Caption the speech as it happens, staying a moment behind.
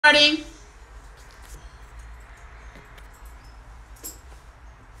Starting.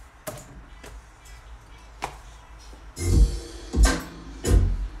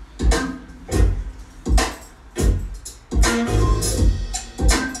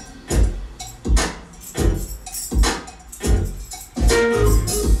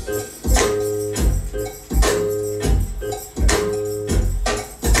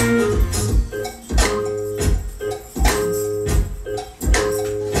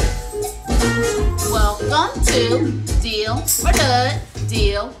 Welcome to Deal or Dud,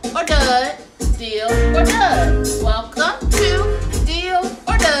 Deal or Dud, Deal or Dud. Welcome to Deal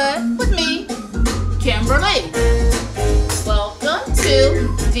or Dud with me, Kimberly. Welcome to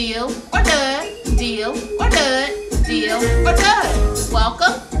Deal or Dud, Deal or Dud, Deal or Dud.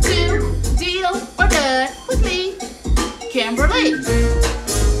 Welcome to Deal or Dud with me, Kimberly.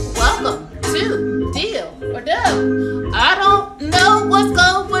 Welcome to Deal or Dud. I don't know what's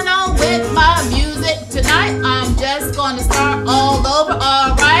going on with my music tonight. I'm just gonna start all over,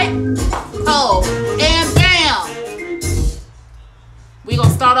 alright? Oh, and bam! We gonna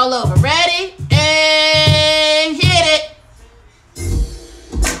start all over. Ready? And hit it!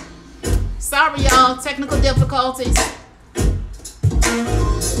 Sorry y'all, technical difficulties.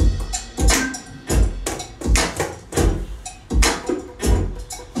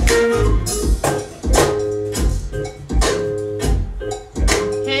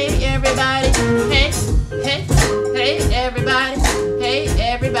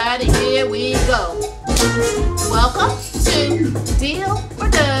 Everybody, here we go. Welcome to Deal or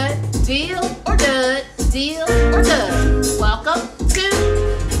Dud, Deal or Dud, Deal or Dud. Welcome to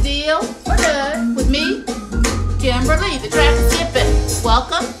Deal or Dud with me, Kimberly. The track is skipping.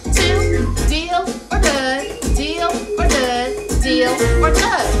 Welcome to Deal or Dud, Deal or Dud, Deal or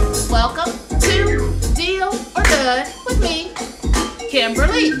Dud. Welcome to Deal or Dud with me,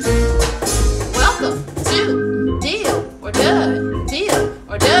 Kimberly. Welcome to Deal or Dud, Deal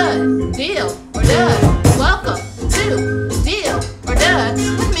or Dud, Deal or Dud. Welcome to Deal or Dud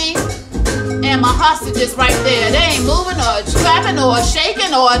with me. And my hostages right there. They ain't moving or clapping or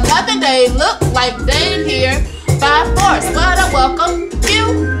shaking or nothing. They look like they here by force. But I welcome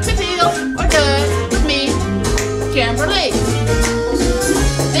you to Deal or Dud with me, Kimberly.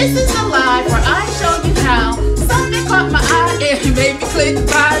 This is a live where I show you how something caught my eye and made me click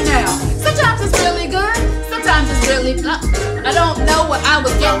by now. Sometimes it's really good, sometimes it's really not. I don't know what I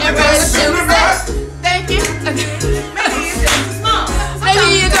was getting ready to say. Thank you. Maybe it's just small.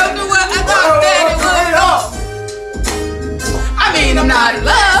 Maybe you don't know what I thought that it would. I mean, I'm not in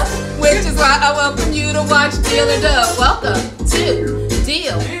love, which is why I welcome you to watch Deal or Dud. Welcome to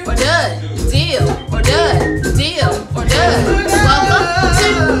Deal or Dud, Deal or Dud, Deal or Dud. Welcome to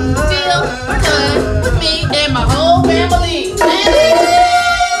Deal or Dud with me and my whole family.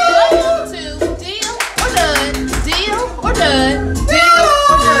 Welcome to Deal or Dud, Deal or Dud, Deal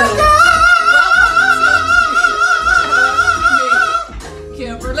or Dud. Welcome to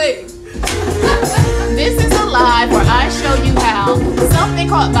Kimberly. This is a live where I show you how something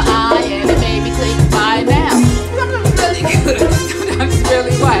caught my eye and it made me click by now. Sometimes it's really good, sometimes it's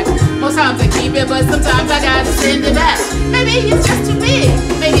really white. Most times I keep it, but sometimes I gotta send it back. Maybe it's just too big,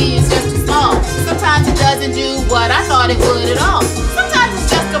 maybe it's just too small. Sometimes it doesn't do what I thought it would at all. Sometimes it's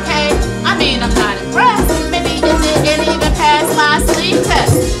just okay, I mean I'm not impressed. Maybe it didn't even pass my sleep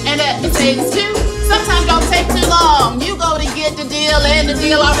test. And let me say this too, sometimes don't take too long. You go to get the deal and the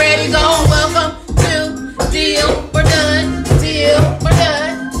deal already gone. Welcome to Deal or Dud, Deal or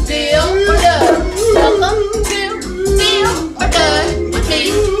Dud, Deal or Dud. Welcome to Deal or Dud with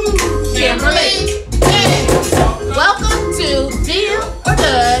me, Kimberly. Hey. Welcome to Deal or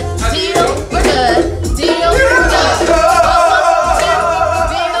Dud, Deal or Dud, Deal or Dud. Welcome to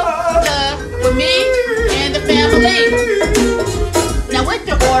Deal or Dud with me and the family. Now with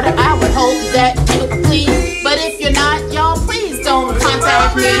your order, I would hope that you would please. But if you're not, y'all, please don't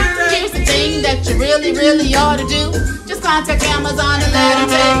contact me. Here's the thing that you really, really ought to do. Just contact Amazon and let them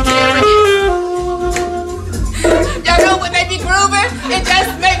take care of you. Y'all know when they be grooving, it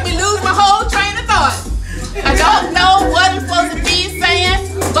just make me lose my whole train of thought. I don't know what I'm supposed to be saying,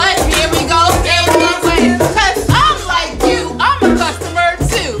 but here we go anyway. Cause I'm like you, I'm a customer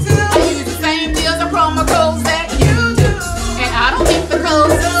too. I use the same deals and promo codes that you do. And I don't keep the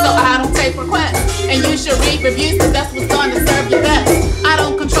codes, so I don't take requests. And you should read reviews, cause that's what's gonna serve you best. I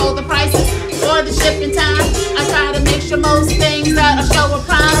don't control the prices or the shipping time. I try to make sure most things that I show are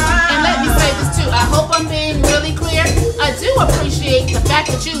prime. And let me say this too, I hope I'm being really clear. I do appreciate the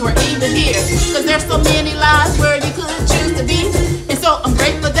fact that you were even here, cause there's so many lives where you could choose to be. And so I'm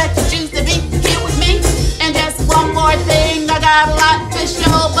grateful that you choose to be here with me. And just one more thing, I got a lot to show.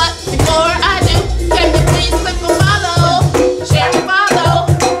 follow. But before I do, can you please click on follow? Share and follow.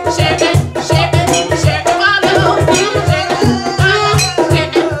 Share and share and share and follow. Share and follow. Share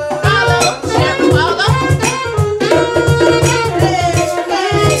and follow. Share and follow.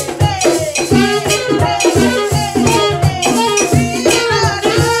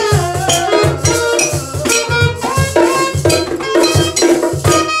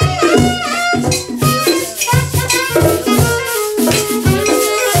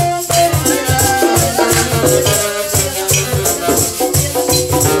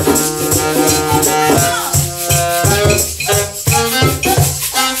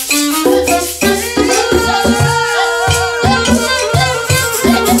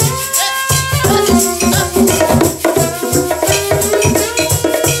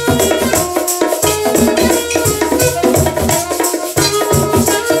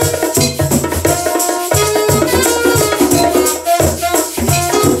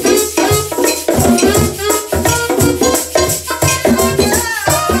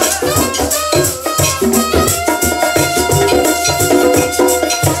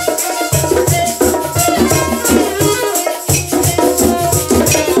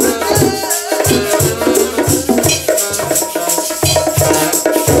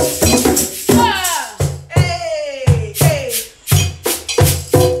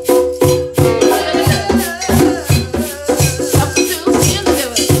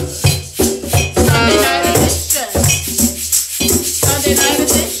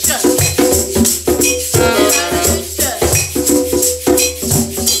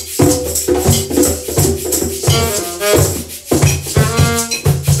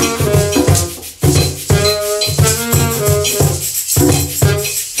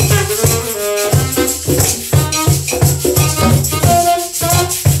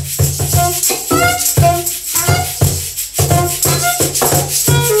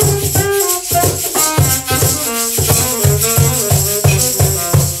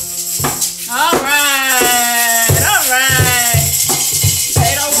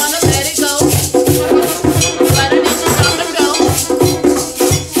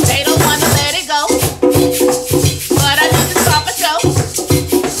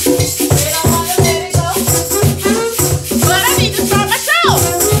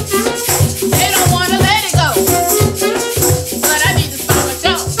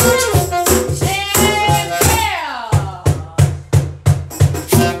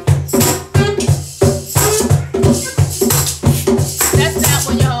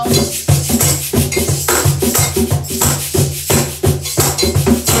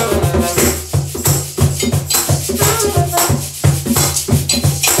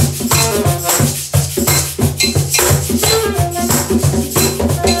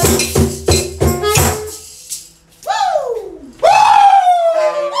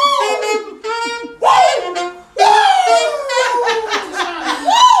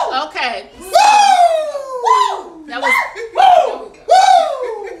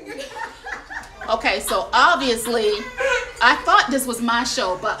 Okay, so obviously, I thought this was my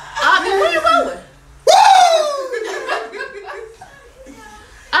show, but where you going?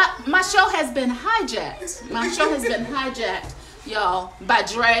 My show has been hijacked. My show has been hijacked, y'all, by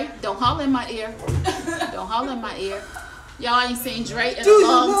Dre. Don't holler in my ear. Don't holler in my ear. Y'all ain't seen Dre in a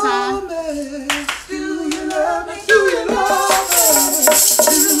long time. Do you love me? Do you love me? Do you love me?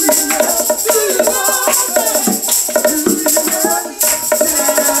 Do you love me? Do you love me?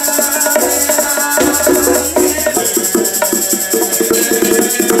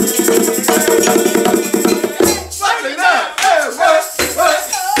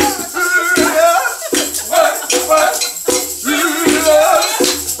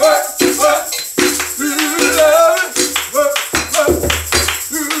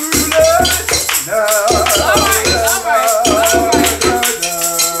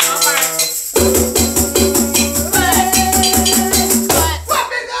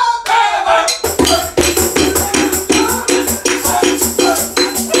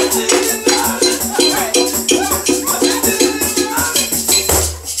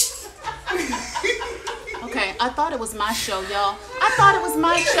 Show, y'all. I thought it was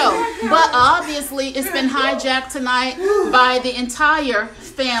my show, but obviously it's been hijacked tonight by the entire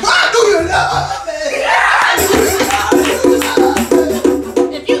family.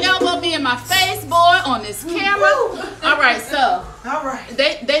 If you elbow me in my face, boy, on this camera, all right, so All right.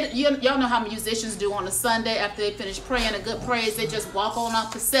 y'all know how musicians do on a Sunday after they finish praying a good praise, they just walk on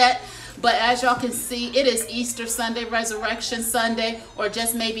off the set. But as y'all can see, it is Easter Sunday, Resurrection Sunday, or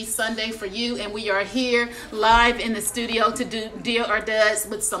just maybe Sunday for you, and we are here live in the studio to do Deal or Duds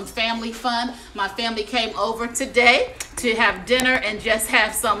with some family fun. My family came over today to have dinner and just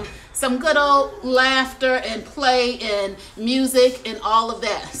have some good old laughter and play and music and all of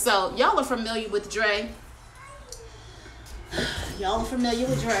that. So y'all are familiar with Dre. Y'all are familiar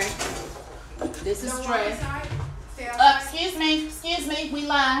with Dre. This is Dre. Excuse me, we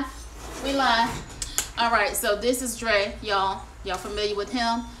live. All right, so this is Dre, y'all. Y'all familiar with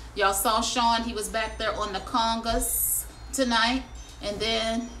him? Y'all saw Sean, he was back there on the congas tonight. And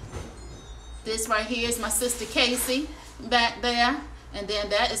then this right here is my sister Casey back there. And then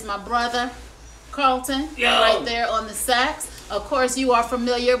that is my brother Carlton right there on the sax. Of course, you are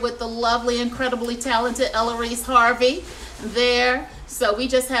familiar with the lovely, incredibly talented Ellery's Harvey there. So we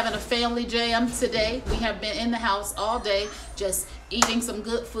just having a family jam today. We have been in the house all day just eating some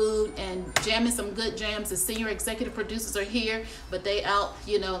good food and jamming some good jams. The senior executive producers are here, but they out,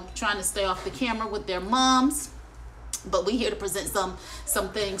 you know, trying to stay off the camera with their moms. But we here to present some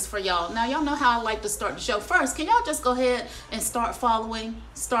things for y'all. Now, y'all know how I like to start the show. First, can y'all just go ahead and start following,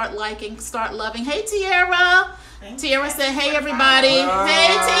 start liking, start loving? Hey, Tiara. Tiara said, hey, everybody. Hey,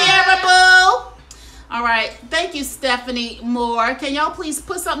 Tiara, boo. All right. Thank you, Stephanie Moore. Can y'all please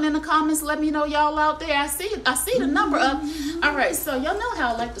put something in the comments? Let me know y'all out there. I see the number up. All right. So y'all know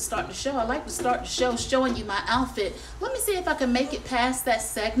how I like to start the show. I like to start the show showing you my outfit. Let me see if I can make it past that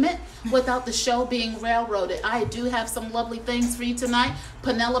segment without the show being railroaded. I do have some lovely things for you tonight.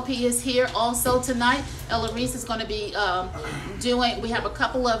 Penelope is here also tonight. Ella Reese is going to be we have a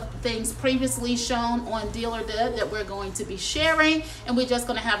couple of things previously shown on Deal or Dud that we're going to be sharing, and we're just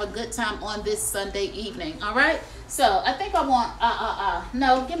going to have a good time on this Sunday evening. All right, so I think I want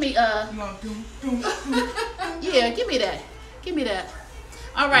no, give me yeah, give me that.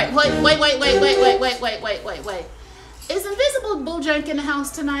 All right, wait. Is Invisible Bojank in the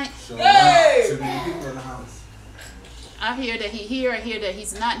house tonight? Hey! Too many people in the house. I hear that he's here, I hear that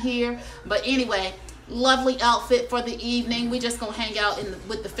he's not here, but anyway, lovely outfit for the evening. We just gonna hang out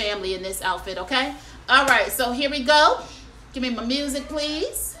with the family in this outfit, okay? All right, so here we go. Give me my music,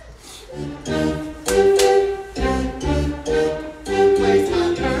 please. Where's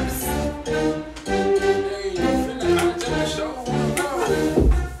my purse?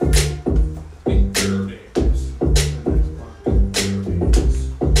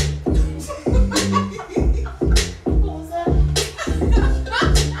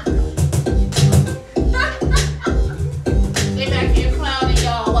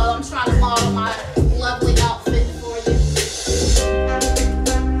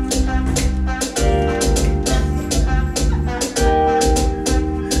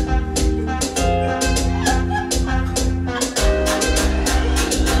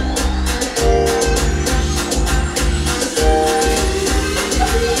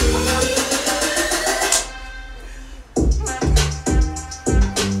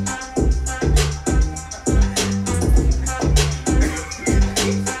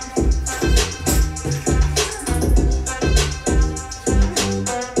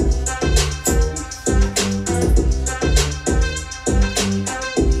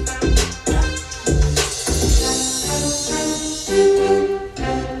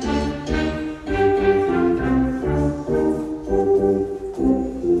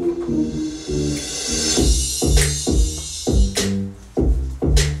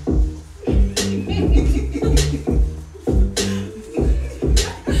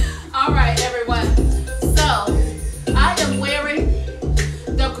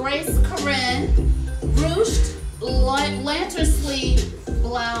 Lantern sleeve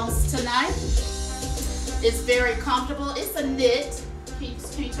blouse tonight. It's very comfortable. It's a knit.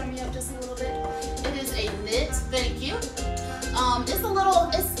 Can you turn me up just a little bit? It is a knit. Thank you.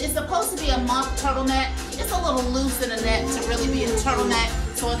 It's supposed to be a mock turtleneck. It's a little loose in the neck to really be a turtleneck,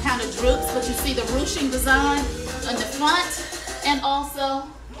 so it kind of droops. But you see the ruching design on the front, and also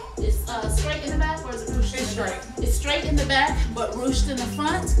it's straight in the back, or is it ruched? It's straight. It's straight in the back, but ruched in the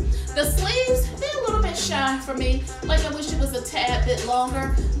front. The sleeves, they're a little bit shy for me. Like, I wish it was a tad bit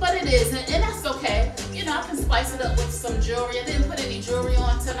longer, but it isn't, and that's okay. You know, I can spice it up with some jewelry. I didn't put any jewelry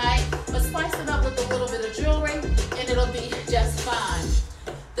on tonight, but spice it up with a little bit of jewelry, and it'll be just fine.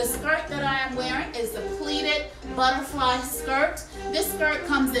 The skirt that I am wearing is the pleated butterfly skirt. This skirt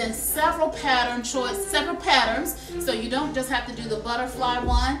comes in several patterns, so you don't just have to do the butterfly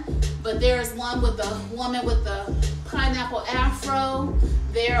one, but there is one with the woman with the pineapple afro.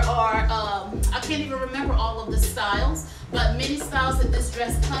 There are, I can't even remember all of the styles, but many styles that this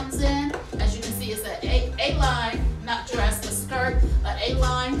dress comes in. As you can see, it's an A-line, not dress, but skirt, an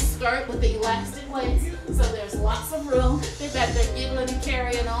A-line skirt with the elastic waist. So there's lots of room. They're back there giggling and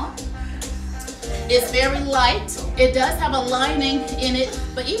carrying on. It's very light. It does have a lining in it,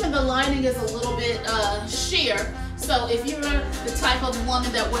 but even the lining is a little bit sheer. So if you're the type of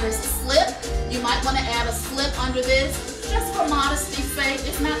woman that wears a slip, you might want to add a slip under this, just for modesty's sake.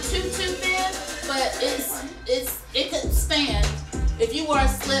 It's not too thin, but it could stand. If you wear a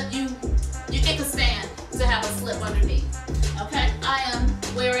slip, it could stand to have a slip underneath. Okay, I am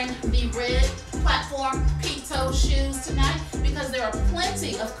wearing the red platform peak toe shoes tonight because there are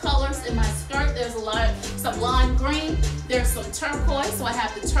plenty of colors in my skirt. There's some lime green, there's some turquoise, so I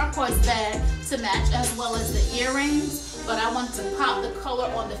have the turquoise bag to match as well as the earrings, but I want to pop the color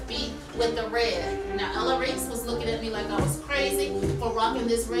on the feet with the red. Now Ella Reese was looking at me like I was crazy for rocking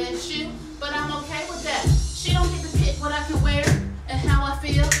this red shoe, but I'm okay with that. She don't get to pick what I can wear and how I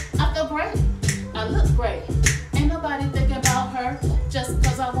feel. I feel great. I look great. Ain't nobody thinking about her just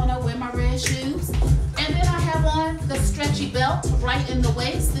because I want to wear my red shoes. And then I have on the stretchy belt right in the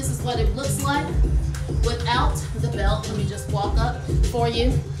waist. This is what it looks like without the belt. Let me just walk up for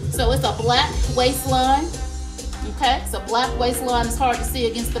you. So it's a black waistline. Okay, so black waistline is hard to see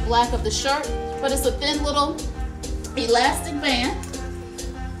against the black of the shirt, but it's a thin little elastic band.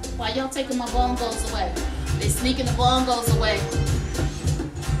 Why y'all taking my bongos away? They sneaking the bongos away.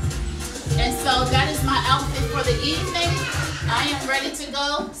 And so that is my outfit for the evening. I am ready to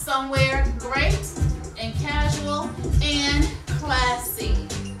go somewhere great and casual and classy.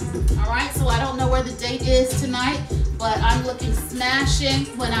 All right, so I don't know where the date is tonight, but I'm looking smashing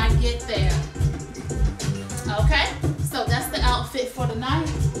when I get there. Okay, so that's the outfit for the night.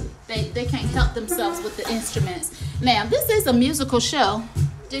 They can't help themselves with the instruments. Now, this is a musical show.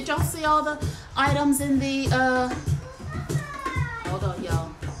 Did y'all see all the items in the, hold on, y'all.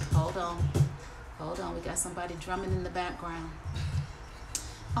 Hold on, we got somebody drumming in the background.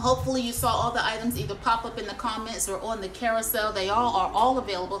 Hopefully you saw all the items either pop up in the comments or on the carousel. They all are all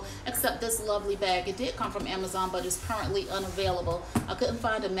available except this lovely bag. It did come from Amazon, but it's currently unavailable. I couldn't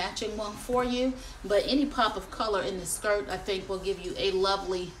find a matching one for you, but any pop of color in the skirt I think will give you a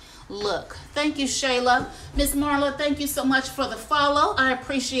lovely look. Thank you, Shayla. Miss Marla, thank you so much for the follow. I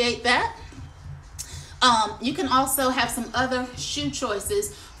appreciate that. You can also have some other shoe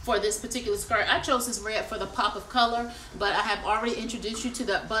choices for this particular skirt. I chose this red for the pop of color, but I have already introduced you to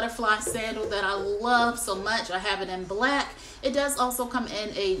that butterfly sandal that I love so much. I have it in black. It does also come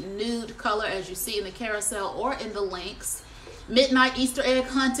in a nude color, as you see in the carousel or in the links. Midnight Easter egg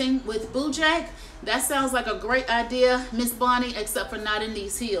hunting with Boojake. That sounds like a great idea, Miss Bonnie, except for not in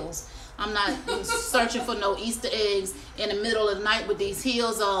these heels. I'm not searching for no Easter eggs in the middle of the night with these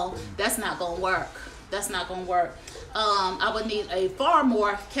heels on. That's not gonna work. That's not gonna work. I would need a far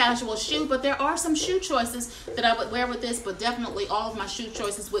more casual shoe, but there are some shoe choices that I would wear with this, but definitely all of my shoe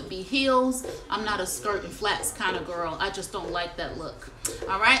choices would be heels. I'm not a skirt and flats kind of girl. I just don't like that look.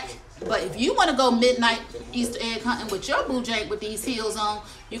 All right, but if you want to go midnight Easter egg hunting with your Boojake with these heels on,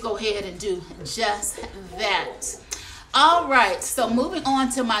 you go ahead and do just that. All right, so moving on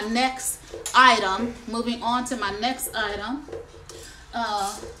to my next item. What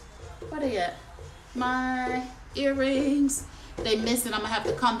are they at? My earrings. They missed it. I'm gonna have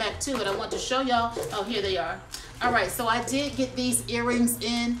to come back to it. I want to show y'all. Oh, here they are. All right, so I did get these earrings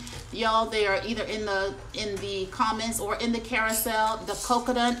in, y'all. They are either in the comments or in the carousel. The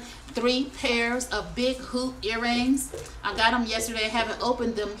coconut 3 pairs of big hoop earrings. I got them yesterday. I haven't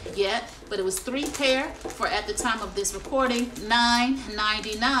opened them yet, but it was 3 pair for, at the time of this recording,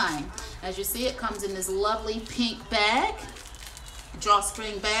 $9.99. As you see, it comes in this lovely pink bag,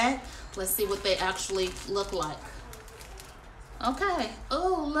 drawstring bag. Let's see what they actually look like. Okay.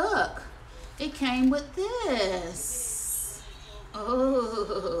 Oh, look. It came with this.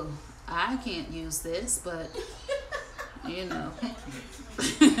 Oh, I can't use this, but you know.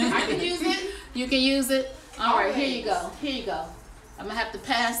 I can use it. You can use it? All right, here you go. Here you go. I'm going to have to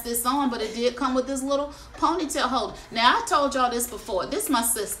pass this on, but it did come with this little ponytail holder. Now, I told y'all this before. This is my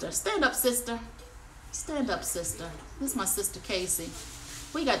sister. Stand up, sister. Stand up, sister. This is my sister, Casey.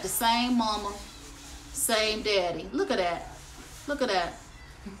 We got the same mama, same daddy. Look at that. Look at that.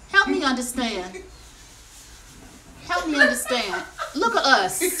 Help me understand. Help me understand. Look at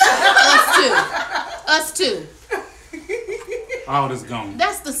us. Us too. Us too. All this gone.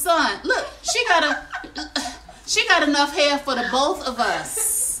 That's the son. Look, she got enough hair for the both of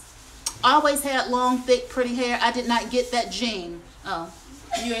us. Always had long, thick, pretty hair. I did not get that gene. Oh,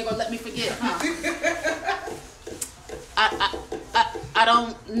 you ain't gonna let me forget, huh? I I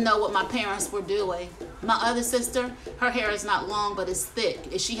don't know what my parents were doing. My other sister, her hair is not long, but it's thick.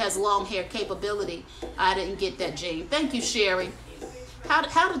 She has long hair capability. I didn't get that gene. Thank you, Sherry.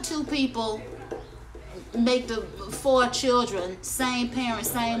 How do two people make the 4 children, same parents,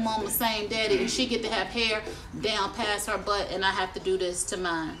 same mama, same daddy, and she get to have hair down past her butt, and I have to do this to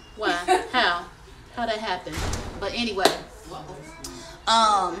mine? Why? How that happen? But anyway,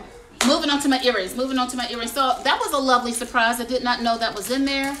 moving on to my earrings. So that was a lovely surprise. I did not know that was in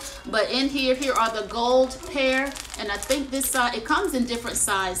there, but in here are the gold pair, and I think this size, it comes in different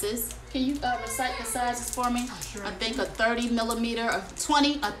sizes. Can you recite the sizes for me? Sure. I think a 30 millimeter, a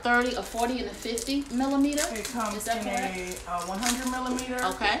 20, a 30, a 40, and a 50 millimeter. It comes Is that in correct? a 100 millimeter,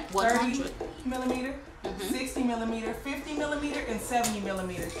 Okay, 100. 30 millimeter, 60 millimeter, 50 millimeter, and 70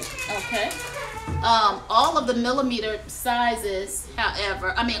 millimeter. Okay. All of the millimeter sizes,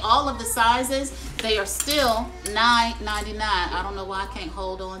 however, all of the sizes, they are still $9.99. I don't know why I can't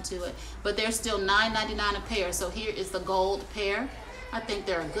hold on to it, but they're still $9.99 a pair. So here is the gold pair. I think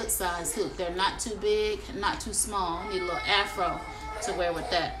they're a good size hoop. They're not too big, not too small. I need a little afro to wear with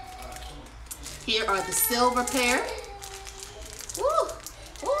that. Here are the silver pair. Woo,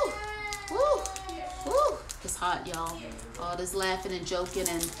 woo, woo, woo. It's hot, y'all. All this laughing and joking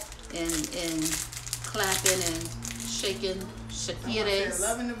and clapping and shaking shakiras.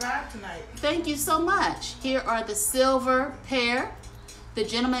 Loving the vibe tonight. Thank you so much. Here are the silver pair. The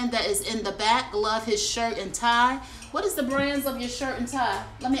gentleman that is in the back, love his shirt and tie. What is the brands of your shirt and tie?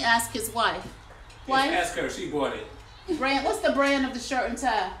 Let me ask his wife. Wife? Ask her, she bought it. What's the brand of the shirt and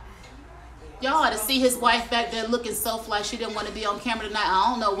tie? Y'all ought to see his wife back there looking so fly. She didn't want to be on camera tonight.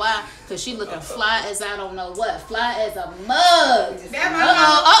 I don't know why, because she looking fly as I don't know what. Fly as a mug. We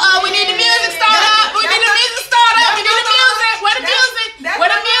need the music start up. We need the music start up. We need the music. Where the music?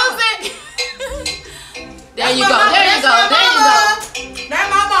 Where the music? There you go. There you go. There you go. That's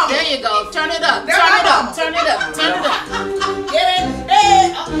my mama. There you go. Turn it up. Turn it up. Turn it up. Turn it up. Get it?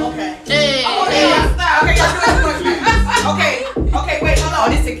 Hey. Okay. Hey. Okay, y'all do it. Okay, wait, hold on.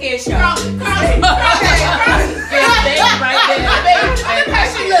 This is a kid show. Okay. Right there. How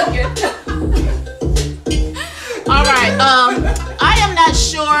she looking? All right. I am not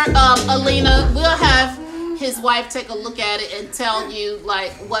sure. Alina, we'll have his wife take a look at it and tell you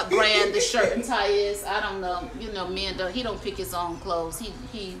like what brand the shirt and tie is. I don't know. You know, men don't. He don't pick his own clothes.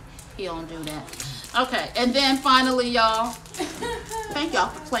 He don't do that. Okay, and then finally, y'all, thank y'all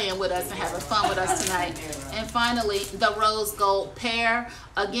for playing with us and having fun with us tonight. And finally, the rose gold pair.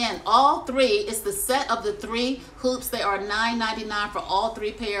 Again, all 3, it's the set of the 3 hoops. They are $9.99 for all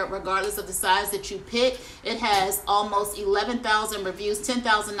 3 pair, regardless of the size that you pick. It has almost 11,000 reviews,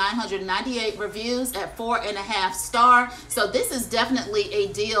 10,998 reviews at 4.5 stars. So this is definitely a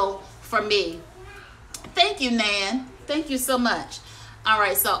deal for me. Thank you, Nan. Thank you so much. All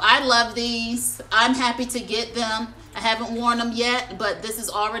right, so I love these. I'm happy to get them. I haven't worn them yet, but this is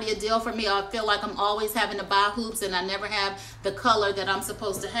already a deal for me. I feel like I'm always having to buy hoops, and I never have the color that I'm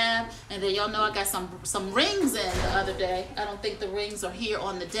supposed to have. And then y'all know I got some rings in the other day. I don't think the rings are here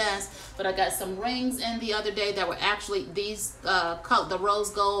on the desk, but I got some rings in the other day that were actually these, the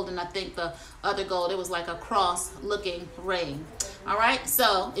rose gold, and I think the other gold. It was like a cross-looking ring. All right,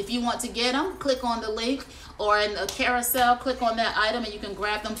 so if you want to get them, click on the link, or in the carousel, click on that item, and you can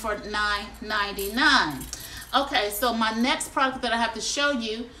grab them for $9.99. Okay, so my next product that I have to show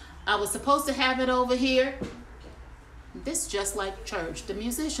you, I was supposed to have it over here. This just like church. The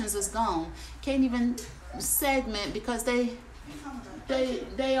musicians is gone. Can't even segment because they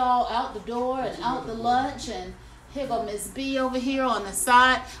all out the door and out the lunch, and here go Miss B over here on the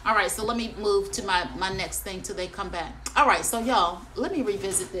side. All right, so let me move to my next thing till they come back. All right, so y'all, let me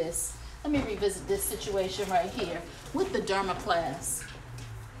revisit this. Let me revisit this situation right here with the dermaplast.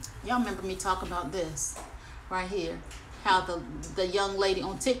 Y'all remember me talking about this right here, how the young lady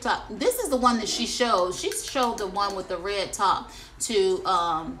on TikTok, this is the one that she showed. She showed the one with the red top to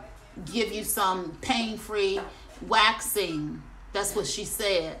give you some pain-free waxing. That's what she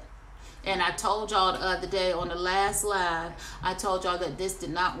said. And I told y'all the other day on the last live, I told y'all that this did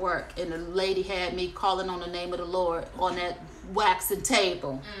not work. And the lady had me calling on the name of the Lord on that waxing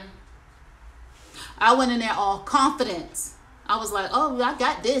table. I went in there all confidence. I was like, oh, I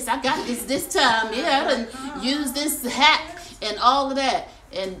got this this time. Yeah, I done used this hack and all of that.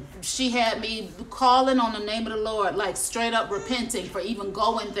 And she had me calling on the name of the Lord, like straight up repenting for even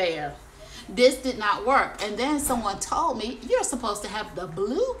going there. This did not work. And then someone told me, you're supposed to have the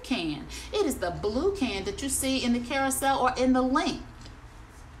blue can. It is the blue can that you see in the carousel or in the link.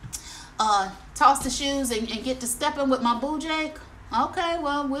 Toss the shoes and get to stepping with my boo Jake. Okay,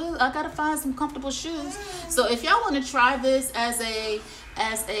 well, I gotta find some comfortable shoes. So if y'all want to try this as a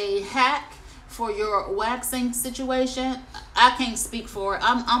hack for your waxing situation, I can't speak for it.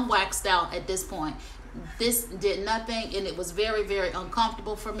 I'm waxed out at this point. This did nothing, and it was very, very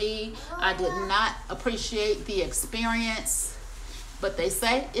uncomfortable for me. I did not appreciate the experience. But they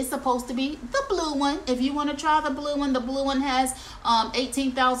say it's supposed to be the blue one. If you want to try the blue one has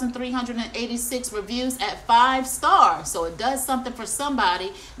 18,386 reviews at 5 stars. So it does something for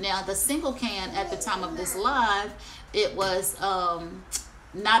somebody. Now, the single can at the time of this live, it was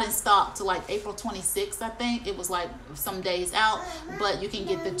not in stock till like April 26th, I think. It was like some days out. But you can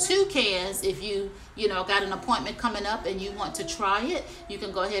get the 2 cans if you got an appointment coming up and you want to try it. You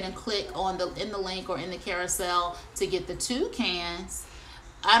can go ahead and click on in the link or in the carousel to get the 2 cans.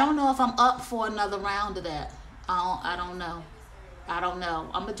 I don't know if I'm up for another round of that. I don't know.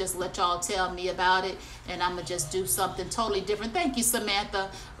 I'm gonna just let y'all tell me about it, and I'm gonna just do something totally different. Thank you, Samantha,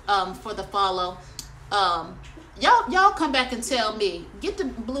 for the follow. Y'all come back and tell me. Get the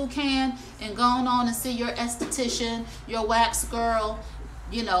blue can and go on and see your esthetician, your wax girl,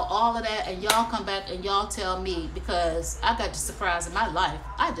 all of that, and y'all come back and y'all tell me, because I got the surprise in my life.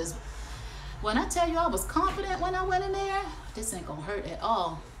 When I tell you I was confident when I went in there, this ain't gonna hurt at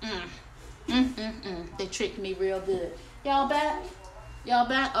all. They tricked me real good. Y'all back?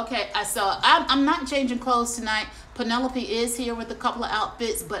 Okay, I'm not changing clothes tonight. Penelope is here with a couple of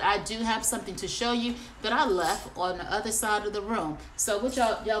outfits, but I do have something to show you that I left on the other side of the room. So what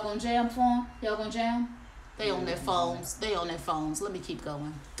y'all gonna jam for them? Y'all gonna jam? They on their phones. Let me keep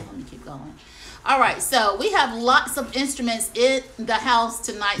going. All right, so we have lots of instruments in the house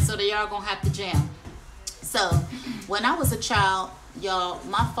tonight, so they are gonna have to jam. So when I was a child, y'all,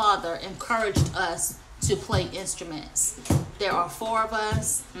 my father encouraged us to play instruments. There are 4 of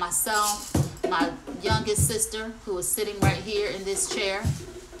us, myself, my youngest sister, who is sitting right here in this chair.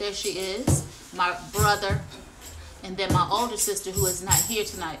 There she is. My brother, and then my older sister, who is not here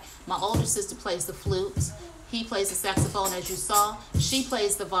tonight. My older sister plays the flute. He plays the saxophone, as you saw. She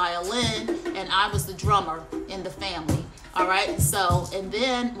plays the violin, and I was the drummer in the family. All right, so, and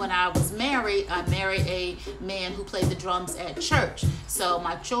then when I was married, I married a man who played the drums at church. So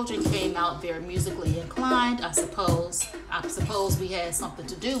my children came out very musically inclined. I suppose we had something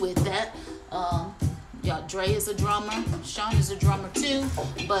to do with that. Dre is a drummer. Sean is a drummer too.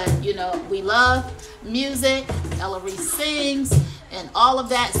 But, we love music. Ellery sings and all of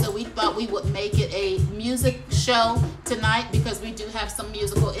that. So we thought we would make it a music show tonight, because we do have some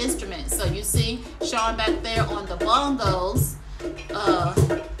musical instruments. So you see Sean back there on the bongos.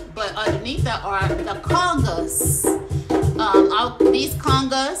 But underneath that are the congas. These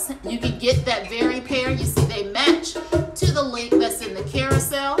congas, you can get that very pair. You see they match to the link that's in the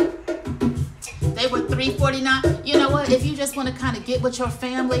carousel. They were $3.49. You know what? If you just want to kind of get with your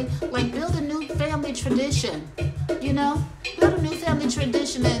family, like build a new family tradition, build a new family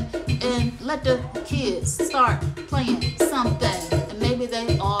tradition and let the kids start playing something. And maybe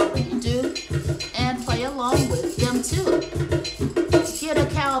they already do, and play along with them too. Get a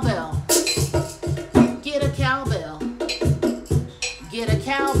cowbell. Get a cowbell. Get a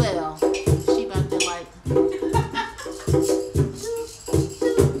cowbell. She about to like...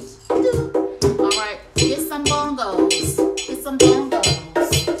 Get some bongos. Get some bongos.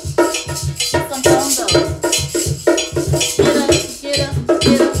 Get some bongos. Get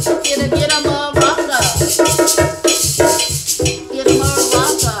a maraca. Get a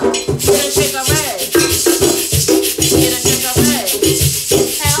maraca. Get a chicaree. Get a chicaree.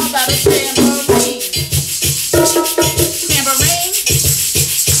 How about a tambourine? Tambourine?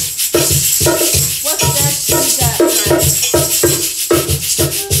 What's that you got, right?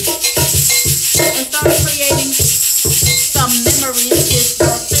 Creating some memories with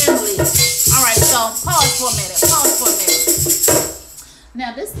your family. All right, so pause for a minute.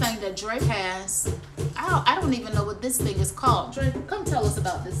 Now, this thing that Drake has, I don't even know what this thing is called. Drake, come tell us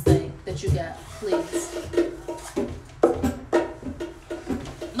about this thing that you got, please.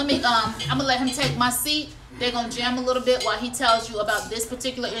 I'm gonna let him take my seat. They're gonna jam a little bit while he tells you about this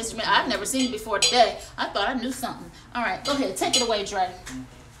particular instrument. I've never seen it before today. I thought I knew something. All right, go ahead, take it away, Drake.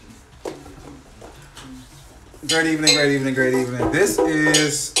 Great evening. This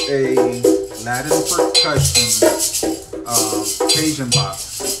is a Latin percussion Cajun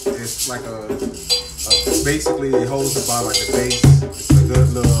box. It's like basically it holds the bottom like the bass. It's a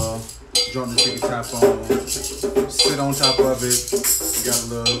good little joint that you can tap on, sit on top of it. You got a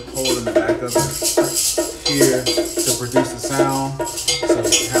little hole in the back of it here to produce the sound. So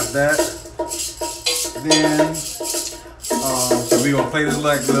you have that. Then, so we're gonna play this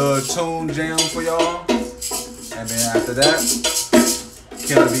like little tune jam for y'all. And then after that,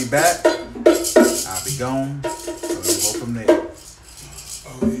 Kimberly back. I'll be gone. So we'll go from there.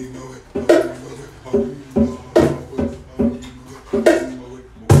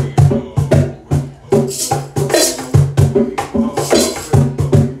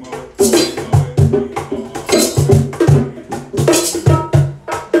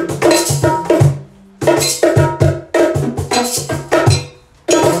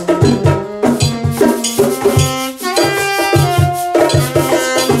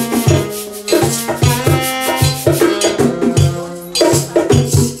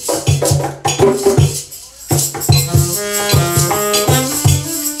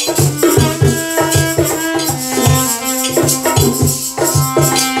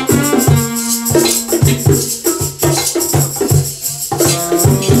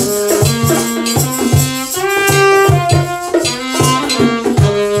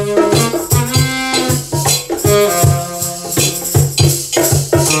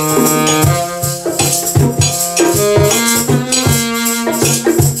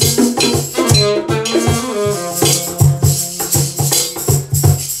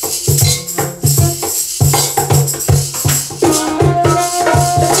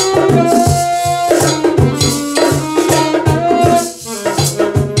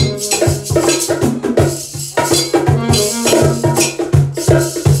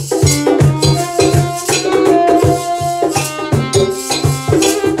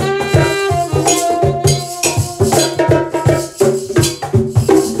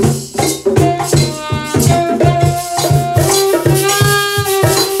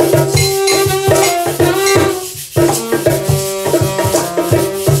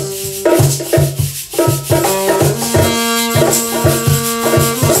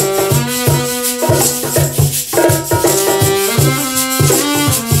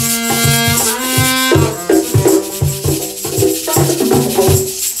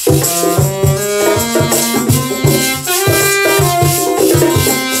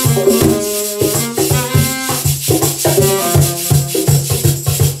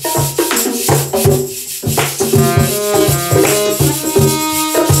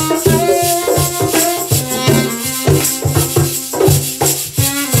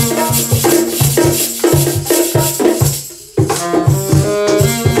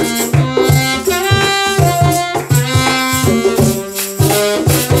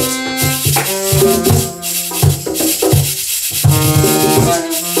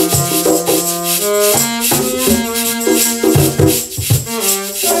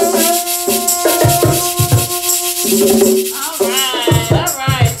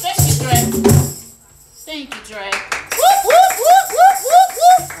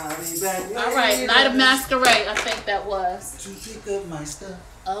 Masquerade, I think that was. To pick up my stuff.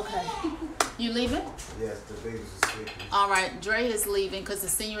 Okay. You leaving? Yes, the babies are sleeping. All right, Dre is leaving because the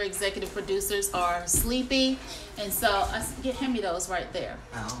senior executive producers are sleepy. And so, hand me those right there.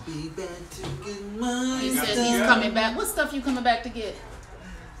 I'll be back to get my He stuff. said he's coming back. What stuff you coming back to get?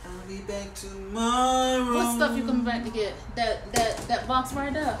 I'll be back tomorrow. What stuff you coming back to get? That box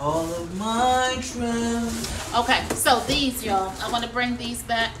right there. All of my trails. Okay, so these, y'all, I want to bring these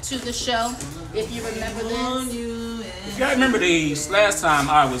back to the show. If you remember this. If y'all remember these, last time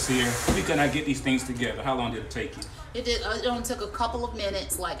I was here, we could not get these things together. How long did it take you? It did. It only took a couple of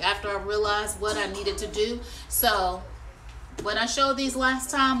minutes, like after I realized what I needed to do. So when I showed these last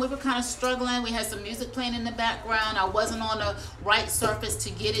time, we were kind of struggling. We had some music playing in the background. I wasn't on the right surface to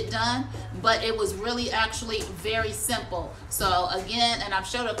get it done, but it was really actually very simple. So again, and I've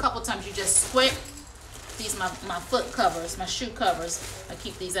showed it a couple times, you just square. These my foot covers, my shoe covers. I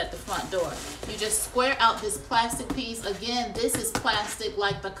keep these at the front door. You just square out this plastic piece. Again, this is plastic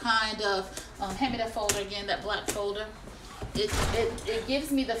like the kind of, hand me that folder again, that black folder. It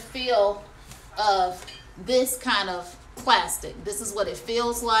gives me the feel of this kind of plastic. This is what it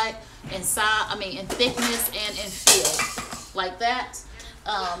feels like inside, in thickness and in feel, like that.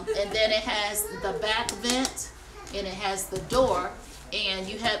 And then it has the back vent and it has the door. And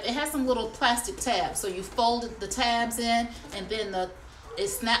it has some little plastic tabs, so you fold the tabs in, and then it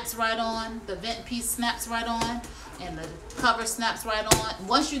snaps right on. The vent piece snaps right on, and the cover snaps right on.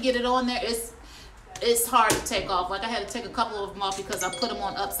 Once you get it on there, it's hard to take off. Like I had to take a couple of them off because I put them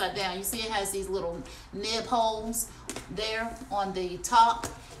on upside down. You see, it has these little nib holes there on the top,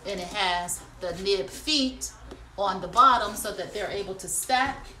 and it has the nib feet on the bottom so that they're able to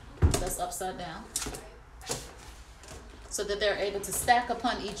stack. That's upside down. So that they're able to stack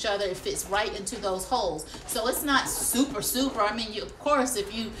upon each other. It fits right into those holes. So it's not super. Of course,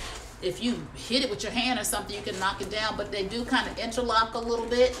 if you if you hit it with your hand or something, you can knock it down, but they do kind of interlock a little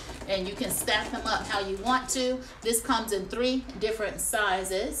bit, and you can stack them up how you want to. This comes in 3 different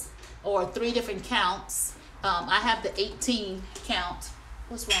sizes, or 3 different counts. I have the 18 count.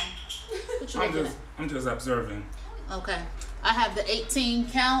 What's wrong? What you looking at? I'm just observing. Okay. I have the 18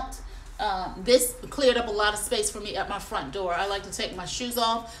 count. This cleared up a lot of space for me at my front door. I like to take my shoes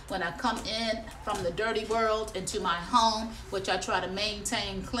off when I come in from the dirty world into my home, which I try to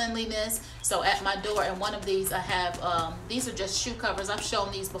maintain cleanliness. So at my door, and one of these I have, these are just shoe covers. I've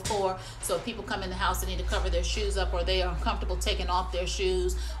shown these before. So if people come in the house and need to cover their shoes up, or they are uncomfortable taking off their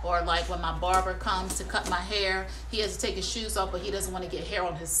shoes, or like when my barber comes to cut my hair, he has to take his shoes off, but he doesn't want to get hair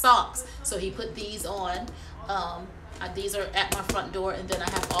on his socks. So he put these on. These are at my front door, and then I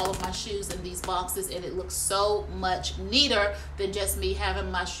have all of my shoes in these boxes, and it looks so much neater than just me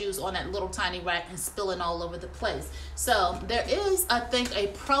having my shoes on that little tiny rack and spilling all over the place. So there is, I think, a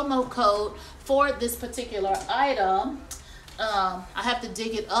promo code for this particular item. I have to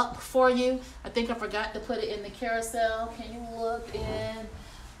dig it up for you. I think I forgot to put it in the carousel. Can you look in?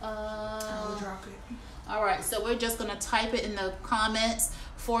 I'll drop it. All right, so we're just gonna type it in the comments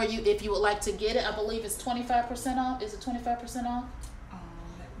for you if you would like to get it. I believe it's 25% off. Is it 25% off?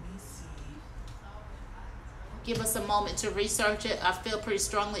 Let me see. Give us a moment to research it. I feel pretty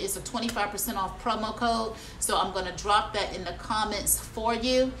strongly it's a 25% off promo code. So I'm gonna drop that in the comments for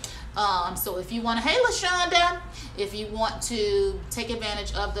you. So if you want to, hey LaShonda, if you want to take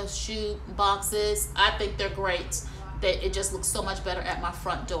advantage of the shoe boxes, I think they're great. It just looks so much better at my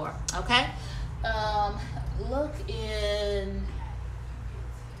front door. Okay. Look in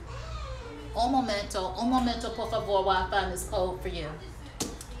un momento, por favor, while I find this code for you.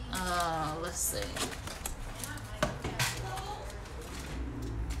 Let's see.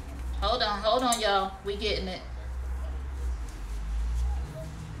 Hold on, y'all. We getting it.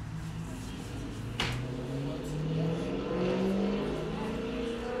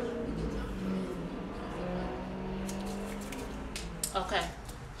 Okay.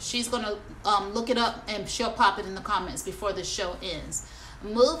 She's gonna look it up, and she'll pop it in the comments before the show ends.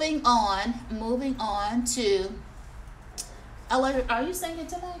 Moving on to Ella. Are you singing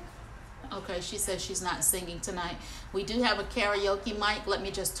tonight? Okay, she says she's not singing tonight. We do have a karaoke mic. Let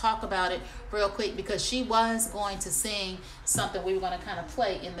me just talk about it real quick, because she was going to sing something we were going to kind of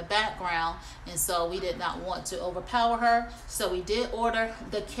play in the background, and so we did not want to overpower her. So we did order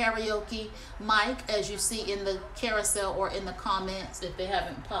the karaoke mic, as you see in the carousel or in the comments if they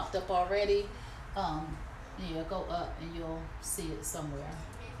haven't popped up already. Yeah, go up and you'll see it somewhere.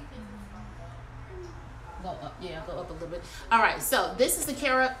 Go up, yeah, go up a little bit. All right, so this is the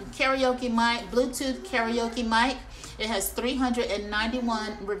karaoke mic, Bluetooth karaoke mic. It has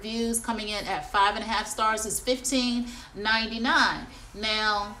 391 reviews, coming in at 5.5 stars. It's $15.99.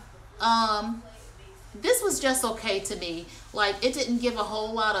 Now, this was just okay to me. Like, it didn't give a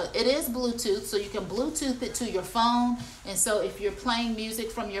whole lot of, it is Bluetooth, so you can Bluetooth it to your phone. And so if you're playing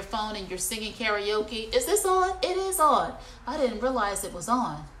music from your phone and you're singing karaoke, is this on? It is on. I didn't realize it was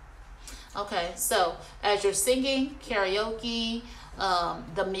on. Okay, so as you're singing karaoke,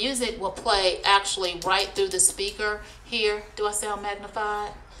 the music will play actually right through the speaker here. Do I sound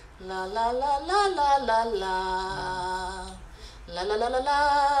magnified? La la la la la la la. La la la la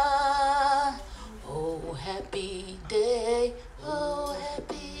la. Oh, happy day. Oh,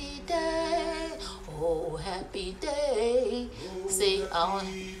 happy day. Oh, happy day. See,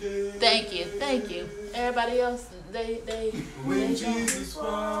 thank you. Everybody else, When Jesus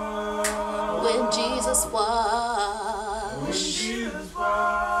washed. When Jesus washed. When Jesus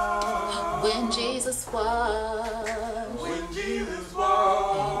washed. When Jesus washed. When Jesus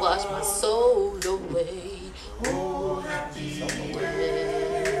washed. He washed my soul away. Oh, happy day.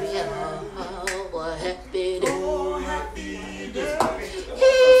 Oh, happy day. Oh, happy day.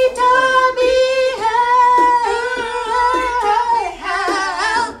 He taught me how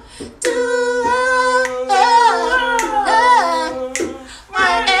to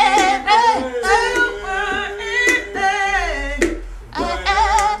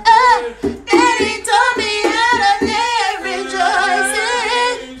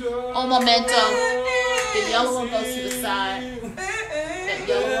Momento. The yellow one goes to the side. That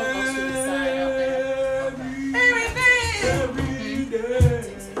yellow one goes to the side out there.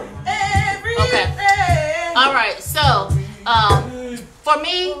 Okay. All right. So, for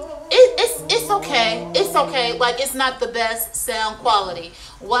me, it's okay. It's okay. Like, it's not the best sound quality.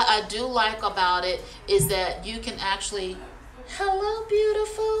 What I do like about it is that you can actually, hello,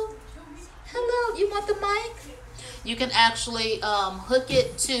 beautiful. Hello. You want the mic? You can actually hook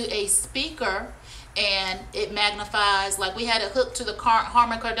it to a speaker, and it magnifies. Like we had it hooked to the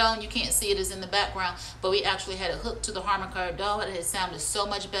Harman Kardon. You can't see it, is in the background, but we actually had it hooked to the Harman Kardon, and it sounded so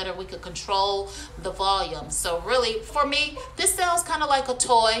much better. We could control the volume. So really, for me, this sounds kind of like a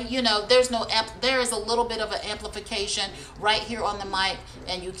toy. You know, there is a little bit of an amplification right here on the mic,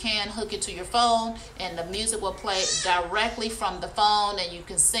 and you can hook it to your phone, and the music will play directly from the phone, and you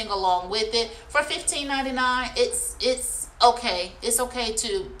can sing along with it. For $15.99, it's okay. It's okay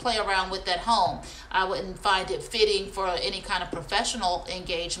to play around with at home. I wouldn't find it fitting for any kind of professional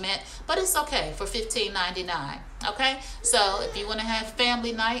engagement, but it's okay for $15.99. Okay, so if you want to have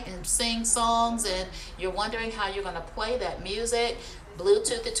family night and sing songs, and you're wondering how you're going to play that music,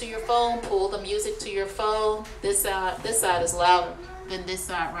 Bluetooth it to your phone, pull the music to your phone. This side is louder than this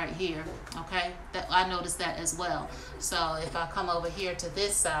side right here. Okay, I noticed that as well. So if I come over here to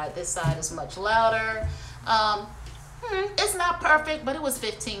this side is much louder. It's not perfect, but it was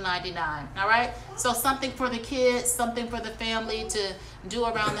 $15.99. All right, so something for the kids, something for the family to do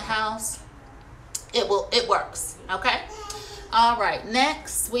around the house. It works. Okay. All right,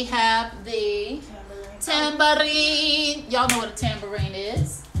 next we have the tambourine. Y'all know what a tambourine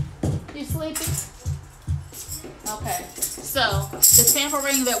is. You sleepy? Okay, so the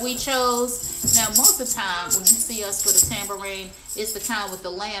tambourine that we chose, now most of the time when you see us with a tambourine, it's the kind with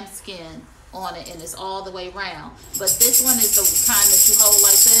the lamb skin on it, and it's all the way round. But this one is the kind that you hold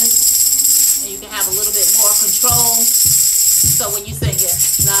like this, and you can have a little bit more control. So when you sing it,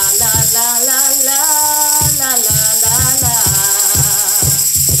 la la la la la la la la la,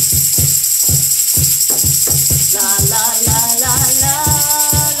 la la la la la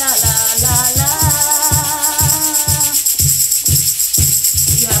la la la la,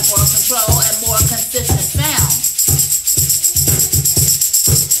 you have more control and more consistent sound.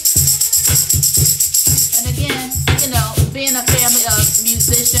 Being a family of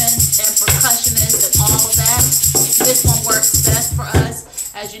musicians and percussionists and all of that, this one works best for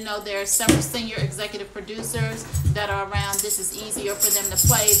us. As you know, there are several senior executive producers that are around. This is easier for them to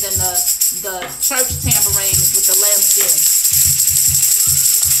play than the church tambourine with the lambskin.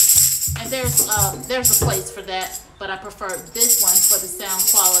 And there's a place for that, but I prefer this one for the sound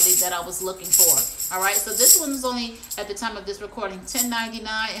quality that I was looking for. All right, so this one is only, at the time of this recording, $10.99.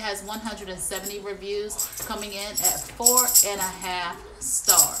 It has 170 reviews, coming in at 4.5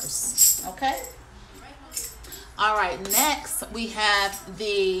 stars. Okay. All right, next we have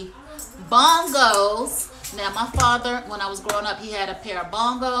the bongos. Now, my father, when I was growing up, he had a pair of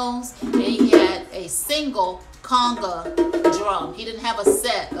bongos, and he had a single conga drum. He didn't have a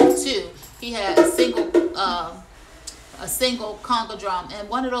set of two. He had a single conga drum. And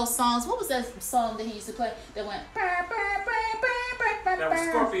one of those songs, what was that song that he used to play that went? That was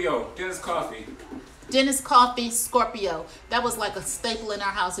Scorpio, Dennis Coffey. Dennis Coffey, Scorpio. That was like a staple in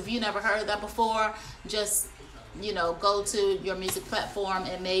our house. If you never heard that before, just, you know, go to your music platform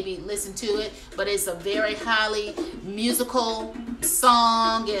and maybe listen to it. But it's a very highly musical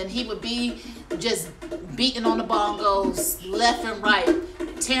song, and he would be just beating on the bongos left and right,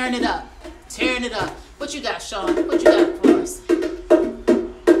 tearing it up. What you got, Sean? What you got for us?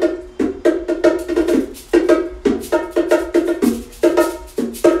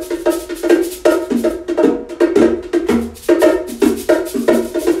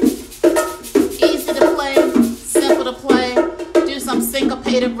 Easy to play, simple to play, do some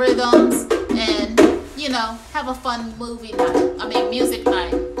syncopated rhythms, and, you know, have a fun music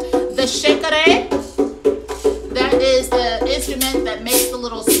night. The shakere, that is the instrument that makes the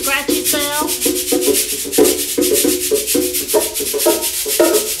little scratchy sound.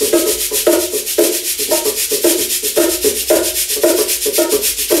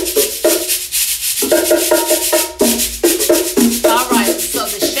 All right, so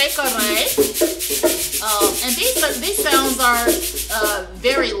the shakere, and these sounds are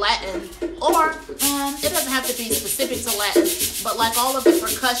very Latin, or it doesn't have to be specific to Latin, but like all of the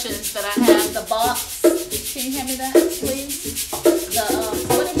percussions that I have, the box. Can you hand me that, please?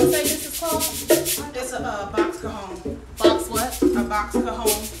 What did you say this is called? It's a box cajon. Box what? A box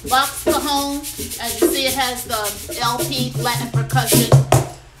cajon. Box cajon. As you see, it has the LP Latin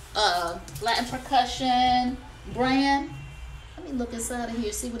percussion brand. Let me look inside of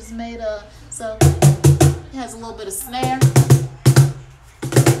here, see what it's made of. So it has a little bit of snare.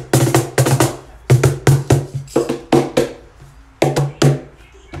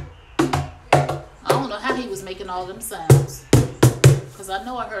 Making all them sounds, because I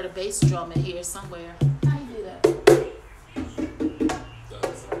know I heard a bass drum in here somewhere. How you do that?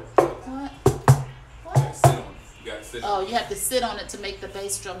 What? You gotta sit on it. Oh, you have to sit on it to make the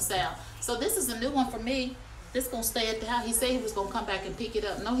bass drum sound. So this is a new one for me. This gonna stay at the house. He said he was gonna come back and pick it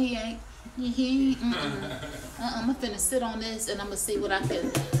up. No, he ain't. He ain't. I'm finna sit on this and I'm gonna see what I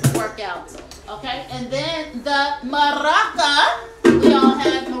can work out. Okay, and then the maraca. We all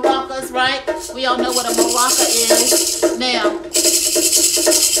have maracas, right? We all know what a maraca is. Now,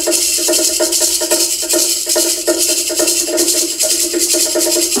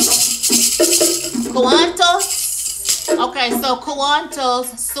 cuantos. Okay, so cuantos.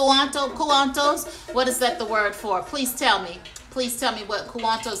 What is that the word for? Please tell me. Please tell me what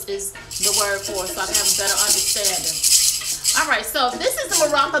cuantos is the word for so I can have a better understanding. All right, so this is the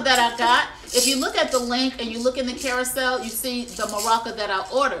maraca that I got. If you look at the link and you look in the carousel, you see the maraca that I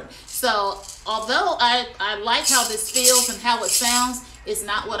ordered. So although I like how this feels and how it sounds, it's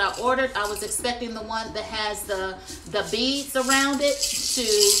not what I ordered. I was expecting the one that has the beads around it to,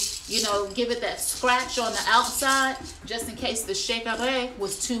 you know, give it that scratch on the outside, just in case the shakare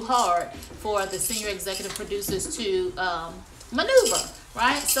was too hard for the senior executive producers to maneuver,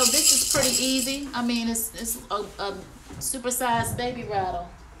 right? So this is pretty easy. I mean, it's a supersized baby rattle.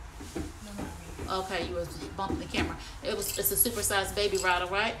 Okay, you was bumping the camera. It's a supersized baby rattle,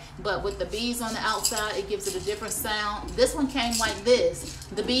 right? But with the beads on the outside, it gives it a different sound. This one came like this.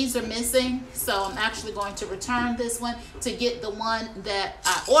 The beads are missing, so I'm actually going to return this one to get the one that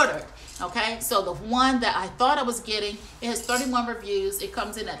I ordered. Okay, so the one that I thought I was getting, it has 31 reviews. It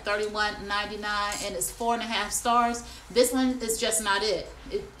comes in at $31.99 and it's 4.5 stars. This one is just not it.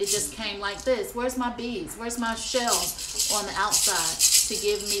 It just came like this. Where's my beads? Where's my shells on the outside to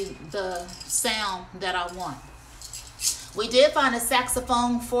give me the sound that I want? We did find a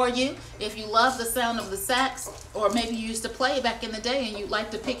saxophone for you. If you love the sound of the sax, or maybe you used to play it back in the day and you'd like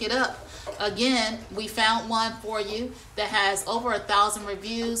to pick it up, again, we found one for you that has over 1,000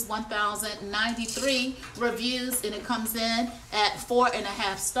 reviews, 1,093 reviews, and it comes in at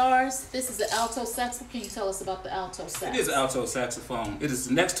 4.5 stars. This is the alto saxophone. Can you tell us about the alto sax? It is an alto saxophone. It is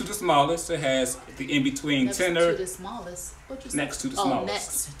next to the smallest. It has the in-between tenor. Next to the smallest. Next to the smallest. Oh,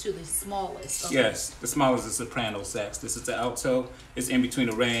 next to the smallest. Okay. Yes, the smallest is soprano sax. This is the alto. It's in between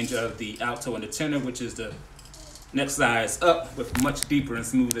the range of the alto and the tenor, which is the next size up with much deeper and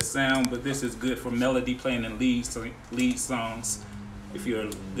smoother sound. But this is good for melody playing in lead songs if you're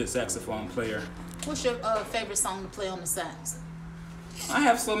a good saxophone player. What's your favorite song to play on the sax? I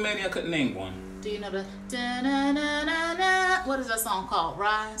have so many I couldn't name one. Do you know the da-na-na-na-na? What is that song called?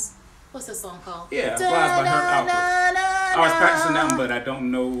 Rise? What's that song called? Yeah, Rise by Her Alto. I was practicing that one, but I don't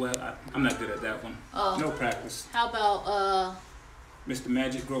know. I'm not good at that one. Oh. No practice. How about Mr.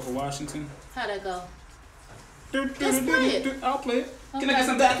 Magic, Grover Washington. how'd that go? Let's play it. I'll play it. Can I Okay. get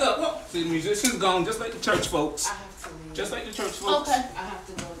some backup? Oh, see, the musician's gone, just like the church folks. I have to leave. Just like the church folks. Okay. I have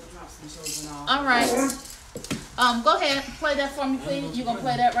to go drop some children off. All right. Go ahead. Play that for me, please. You gonna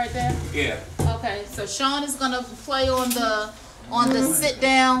play that right there? Yeah. Okay. So Sean is gonna play on the sit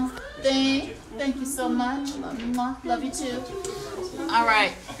down thing. Thank you so much. Love you, Ma. Love you too. All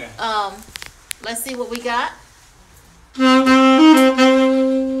right. Okay. Let's see what we got.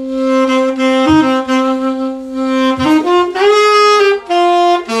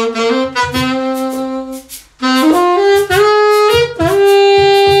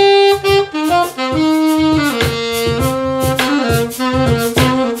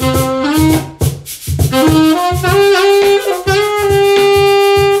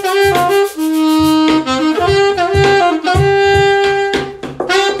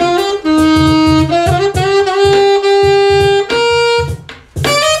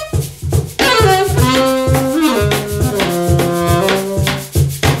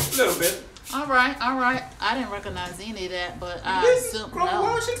 I didn't recognize any of that, but I assume Grover no.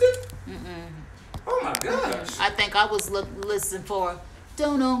 Washington? Oh my gosh. I think I was listening for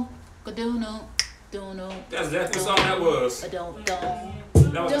Dono, Dono, Dono. That's the song that was. Don't.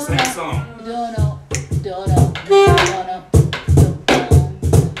 That was the same song. Dono.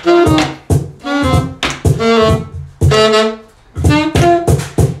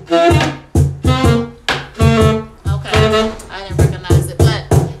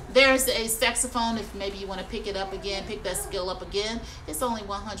 Saxophone, if maybe you want to pick it up again, pick that skill up again, it's only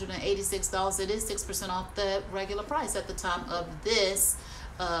 $186. It is 6% off the regular price at the time of this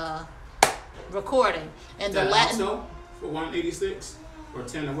recording. And the Latin alto for 186 or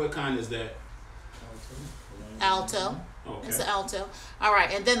tenor. What kind is that? alto. Okay. It's an alto. All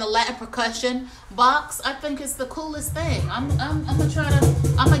right, and then the Latin percussion box. I think it's the coolest thing. I'm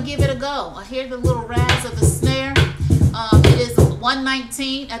gonna give it a go. I hear the little razz of the snare. It is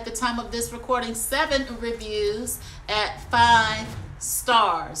 119 at the time of this recording. 7 reviews at 5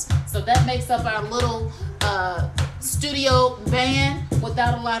 stars. So that makes up our little studio band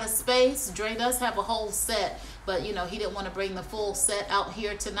without a lot of space. Dre does have a whole set, but you know, he didn't want to bring the full set out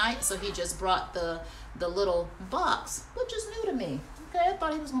here tonight, so he just brought the little box, which is new to me. Okay, I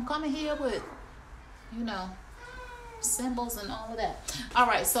thought he was gonna come in here with, you know, symbols and all of that. All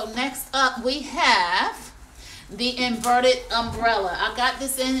right, so next up we have the inverted umbrella. I got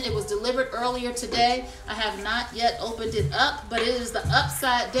this in, it was delivered earlier today. I have not yet opened it up, but it is the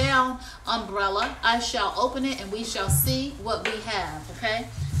upside down umbrella. I shall open it and we shall see what we have, okay?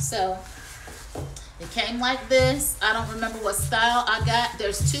 So it came like this. I don't remember what style I got.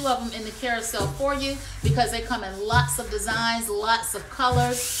 There's 2 of them in the carousel for you because they come in lots of designs, lots of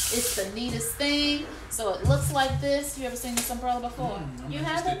colors. It's the neatest thing. So it looks like this. You ever seen this umbrella before? I'm You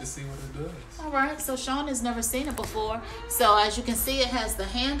interested haven't? to see what it does. All right, so Sean has never seen it before. So as you can see, it has the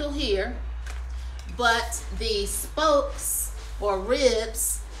handle here, but the spokes or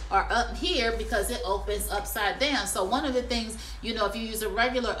ribs are up here because it opens upside down. So one of the things, you know, if you use a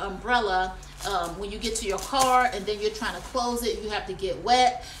regular umbrella, when you get to your car and then you're trying to close it, you have to get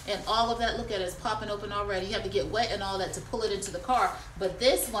wet and all of that. Look at it, it's popping open already. You have to get wet and all that to pull it into the car. But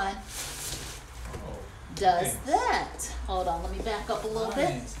this one does that. Hold on, let me back up a little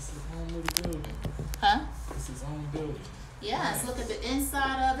bit. This is home with the building. Huh? This is home building. Yes, look at the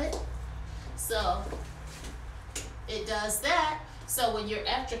inside of it. So it does that. So when you're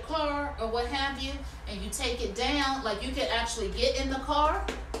at your car or what have you, and you take it down, like you can actually get in the car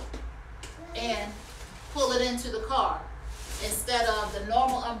and pull it into the car. Instead of the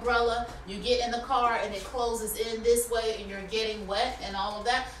normal umbrella, you get in the car and it closes in this way and you're getting wet and all of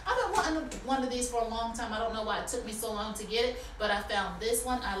that. I've been wanting one of these for a long time. I don't know why it took me so long to get it, but I found this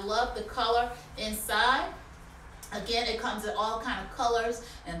one. I love the color inside. Again, it comes in all kind of colors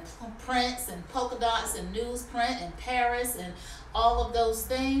and prints and polka dots and newsprint and Paris and all of those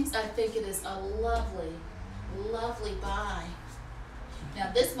things. I think it is a lovely, lovely buy.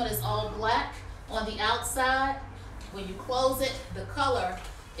 Now this one is all black on the outside. When you close it, the color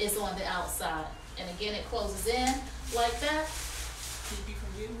is on the outside. And again, it closes in like that. Keep you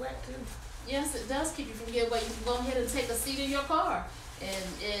from getting wet too. Yes, it does keep you from getting wet. You can go ahead and take a seat in your car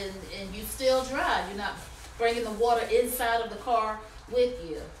and you still drive. You're not bringing the water inside of the car with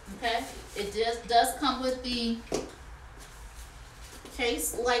you, okay? It just does come with the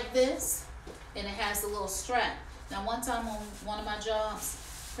case like this, and it has a little strap. Now one time on one of my jobs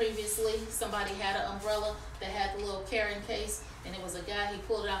previously, somebody had an umbrella that had the little carrying case, and it was a guy, he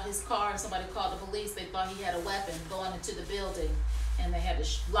pulled out his car and somebody called the police. They thought he had a weapon going into the building, and they had to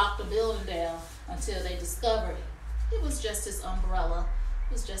lock the building down until they discovered it was just his umbrella.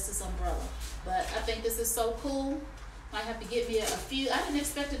 It was just his umbrella. But I think this is so cool. Might have to get me a few. I didn't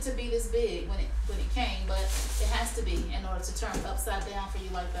expect it to be this big when it came, but it has to be in order to turn upside down for you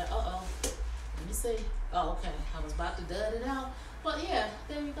like that. Uh-oh. Let me see. Oh, okay. I was about to dud it out. But yeah,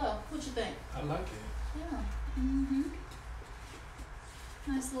 there you go. What you think? I like it. Yeah. Mm-hmm.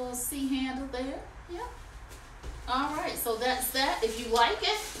 Nice little C handle there. Yeah. All right, so that's that. If you like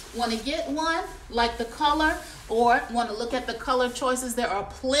it, want to get one, like the color, or want to look at the color choices, there are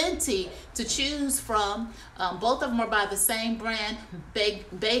plenty to choose from. Both of them are by the same brand,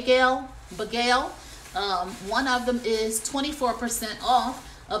 Bagel. One of them is 24% off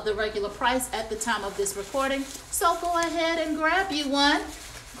of the regular price at the time of this recording. So go ahead and grab you one.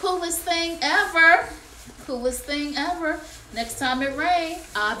 Coolest thing ever. Coolest thing ever. Next time it rains,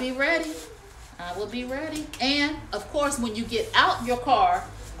 I'll be ready. I will be ready. And of course, when you get out your car,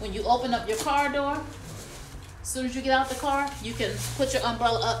 when you open up your car door, as soon as you get out the car, you can put your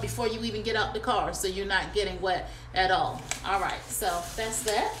umbrella up before you even get out the car, so you're not getting wet at all. All right, so that's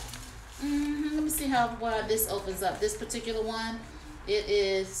that. Let me see how wide this opens up. This particular one, it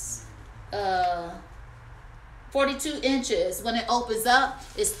is 42 inches. When it opens up,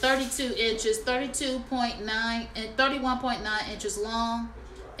 it's 32 inches, 32.9 and 31.9 inches long,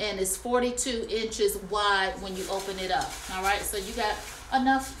 and it's 42 inches wide when you open it up. All right, so you got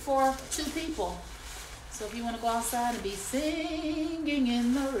enough for 2 people. So if you want to go outside and be singing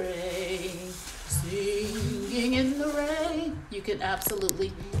in the rain, singing in the rain, you can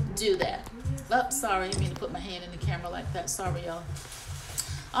absolutely do that. Oh, sorry, I didn't mean to put my hand in the camera like that. Sorry, y'all.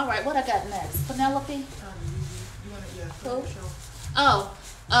 All right, what I got next? Penelope? Cool. Oh,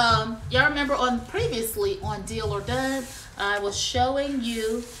 y'all remember previously on Deal or Done, I was showing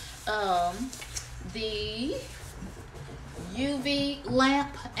you the UV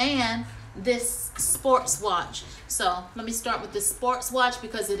lamp and this sports watch. So let me start with the sports watch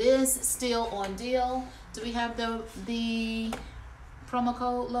because it is still on deal. Do we have the promo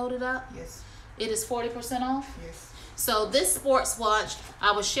code loaded up? Yes. It is 40% off? Yes. So this sports watch,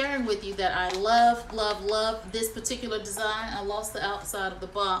 I was sharing with you that I love this particular design. I lost the outside of the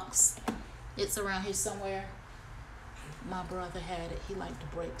box. It's around here somewhere. My brother had it. He liked to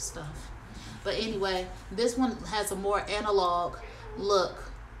break stuff. But anyway, this one has a more analog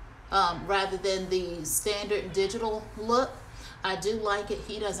look rather than the standard digital look. I do like it.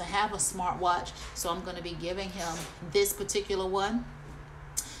 He doesn't have a smartwatch, so I'm going to be giving him this particular one.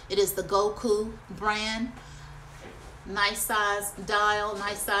 It is the Goku brand. Nice size dial,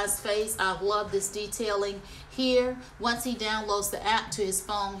 nice size face. I love this detailing here. Once he downloads the app to his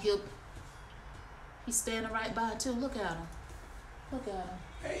phone, he's standing right by it too. Look at him. Look at him.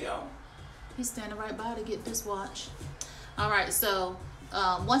 Hey, yo. He's standing right by to get this watch. All right, so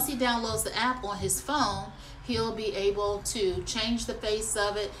once he downloads the app on his phone, he'll be able to change the face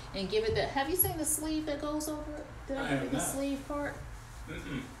of it and give it that. Have you seen the sleeve that goes over it? Did I give you the sleeve part?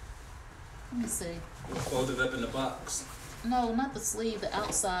 Mm-mm. Let me see. Folded up in the box. No, not the sleeve, the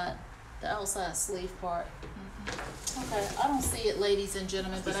outside sleeve part. Okay, I don't see it, ladies and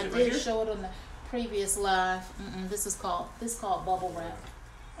gentlemen, but I did show it on the previous live. This is called bubble wrap.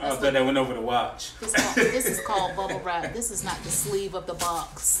 I thought that went over the watch. This is called bubble wrap. This is not the sleeve of the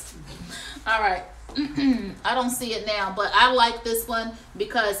box. All right. I don't see it now, but I like this one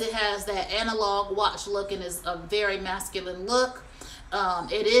because it has that analog watch look and is a very masculine look.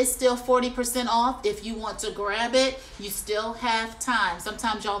 It is still 40% off. If you want to grab it, you still have time.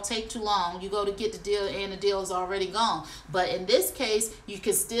 Sometimes y'all take too long. You go to get the deal and the deal is already gone. But in this case, you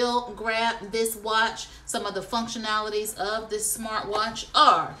can still grab this watch. Some of the functionalities of this smartwatch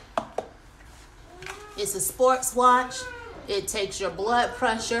are: it's a sports watch. It takes your blood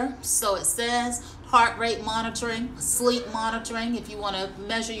pressure, so it says, heart rate monitoring, sleep monitoring, if you want to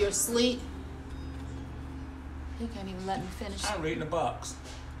measure your sleep. He can't even let me finish. I'm reading the box.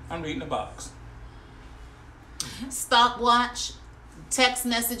 Stopwatch, text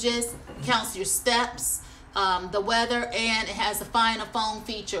messages, counts your steps, the weather, and it has a find a phone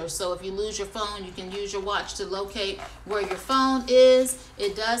feature. So if you lose your phone, you can use your watch to locate where your phone is.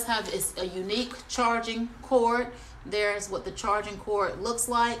 It does have a unique charging cord. There's what the charging cord looks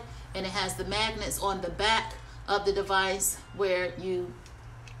like, and it has the magnets on the back of the device where you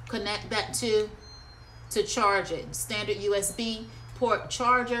connect that to charge it. Standard USB port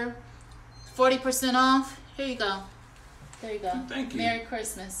charger. 40% off. Here you go. There you go. Thank you. Merry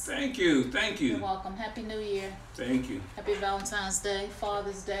Christmas. Thank you. You're welcome. Happy New Year. Thank you. Happy Valentine's Day,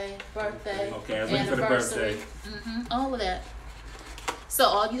 Father's Day, birthday, Okay, I was waiting for the anniversary. All of that. So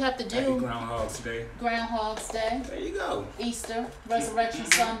all you have to Happy do, Groundhog's Day. Groundhog's Day, There you go. Easter, Resurrection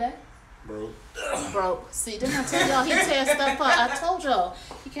Sunday. Bro. See, didn't I tell y'all he tears stuff up? I told y'all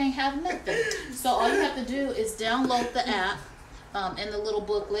he can't have nothing. So all you have to do is download the app and the little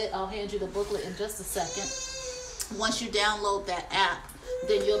booklet. I'll hand you the booklet in just a second. Once you download that app,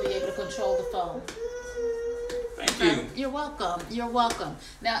 then you'll be able to control the phone. Thank you. You're welcome. You're welcome.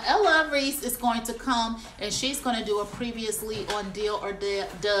 Now, Ella Reese is going to come and she's going to do a previously on Deal or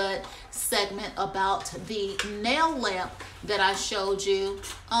Dud segment about the nail lamp that I showed you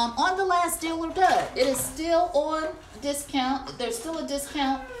on the last Deal or Dud. It is still on discount. There's still a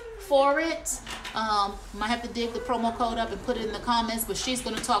discount for it. Might have to dig the promo code up and put it in the comments, but she's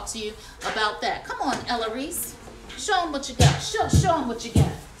going to talk to you about that. Come on, Ella Reese. Show them what you got. Show them what you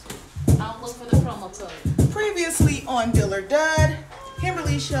got. I'll look for the promo code. Previously on Deal or Dud,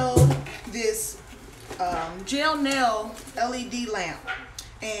 Kimberly showed this gel nail LED lamp,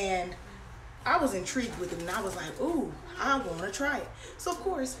 and I was intrigued with it, and I was like, ooh, I want to try it. So of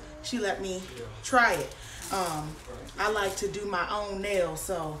course she let me try it. I like to do my own nails,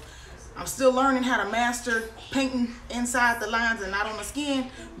 so I'm still learning how to master painting inside the lines and not on the skin,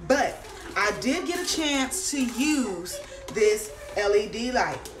 but I did get a chance to use this LED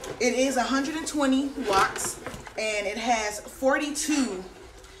light. It is 120 watts and it has 42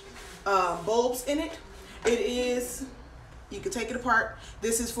 bulbs in it. It is, you can take it apart.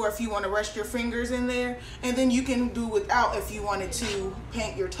 This is for if you want to rest your fingers in there, and then you can do without if you wanted to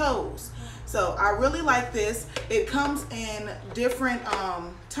paint your toes. So I really like this. It comes in different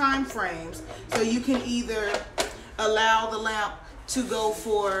time frames, so you can either allow the lamp to go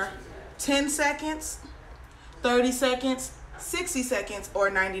for 10 seconds, 30 seconds, 60 seconds,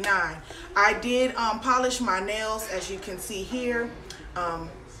 or 99. I did polish my nails, as you can see here.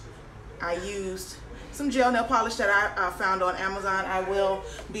 I used some gel nail polish that I found on Amazon. I will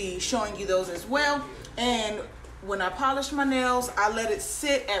be showing you those as well. And when I polished my nails, I let it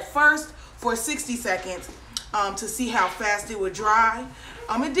sit at first for 60 seconds to see how fast it would dry.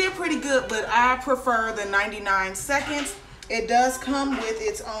 It did pretty good, but I prefer the 99 seconds. It does come with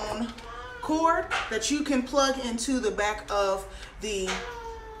its own cord that you can plug into the back of the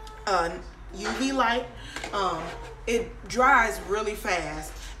UV light. It dries really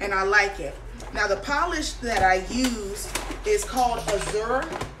fast and I like it. Now the polish that I use is called Azure.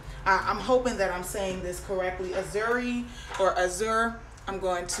 I'm hoping that I'm saying this correctly. Azure or Azure. I'm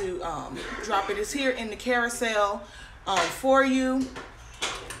going to drop it. It's here in the carousel for you.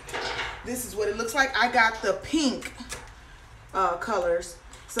 This is what it looks like. I got the pink colors.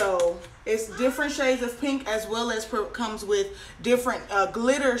 So it's different shades of pink as well as comes with different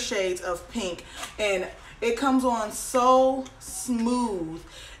glitter shades of pink. And it comes on so smooth.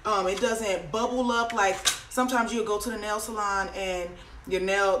 It doesn't bubble up like sometimes you'll go to the nail salon and the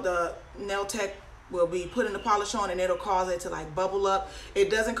nail tech will be putting the polish on and it'll cause it to like bubble up. It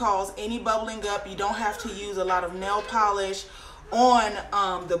doesn't cause any bubbling up. You don't have to use a lot of nail polish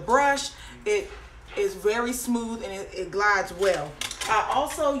on the brush. It is very smooth and it glides well. I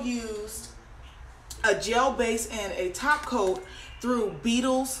also used a gel base and a top coat through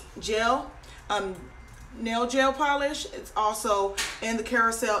Beetle's gel nail gel polish. It's also in the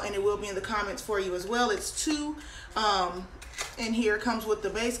carousel and it will be in the comments for you as well. It's two in here. Comes with the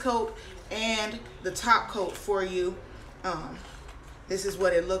base coat and the top coat for you. This is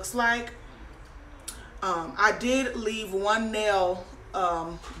what it looks like. I did leave one nail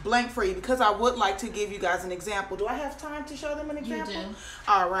blank for you because I would like to give you guys an example. Do I have time to show them an example? You do.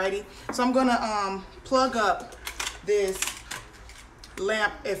 Alrighty. So I'm gonna plug up this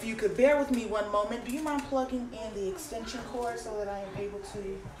lamp. If you could bear with me one moment. Do you mind plugging in the extension cord so that I am able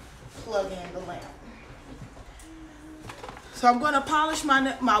to plug in the lamp? So I'm going to polish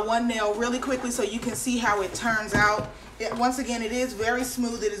my one nail really quickly so you can see how it turns out. Once again, it is very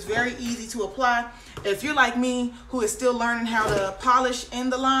smooth. It is very easy to apply. If you're like me, who is still learning how to polish in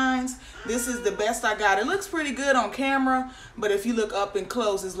the lines, this is the best I got. It looks pretty good on camera, but if you look up and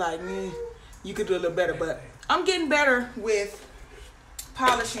close, it's like, you could do a little better. But I'm getting better with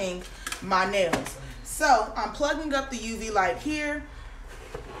polishing my nails. So I'm plugging up the UV light here.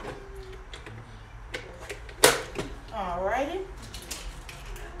 Alrighty.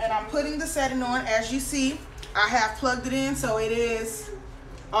 And I'm putting the setting on. As you see, I have plugged it in, so it is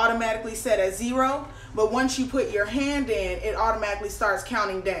automatically set at 0. But once you put your hand in, it automatically starts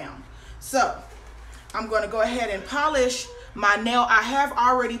counting down. So I'm going to go ahead and polish my nail. I have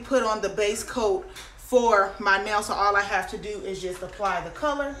already put on the base coat for my nail, so all I have to do is just apply the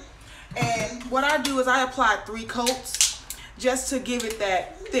color. And what I do is I apply 3 coats just to give it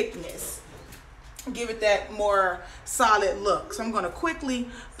that thickness, give it that more solid look. So I'm going to quickly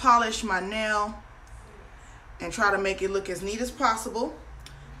polish my nail and try to make it look as neat as possible.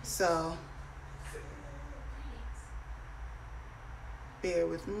 So bear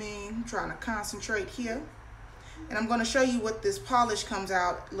with me, I'm trying to concentrate here. And I'm going to show you what this polish comes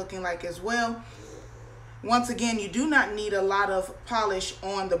out looking like as well. Once again, you do not need a lot of polish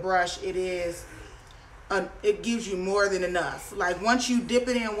on the brush. It gives you more than enough. Like once you dip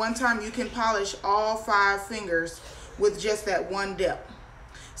it in one time, you can polish all 5 fingers with just that one dip.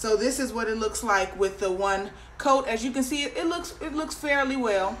 So this is what it looks like with the one coat. As you can see, it looks fairly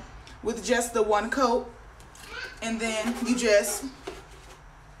well with just the one coat. And then you just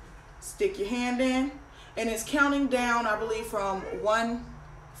stick your hand in, and it's counting down, I believe, from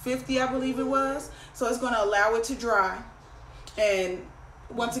 150, I believe it was. So it's going to allow it to dry. And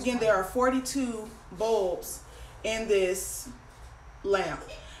once again, there are 42 bulbs in this lamp,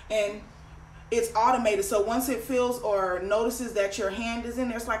 and it's automated. So once it feels or notices that your hand is in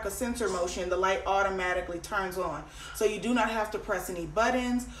there, it's like a sensor motion, the light automatically turns on. So you do not have to press any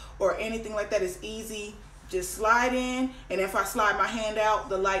buttons or anything like that. It's easy. Just slide in, and if I slide my hand out,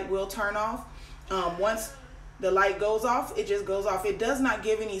 the light will turn off. Once the light goes off, it just goes off. It does not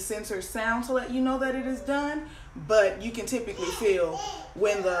give any sensor sound to let you know that it is done, but you can typically feel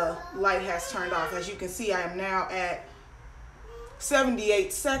when the light has turned off. As you can see, I am now at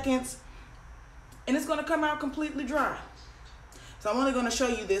 78 seconds, and it's going to come out completely dry. So I'm only going to show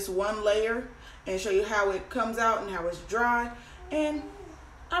you this one layer and show you how it comes out and how it's dry, and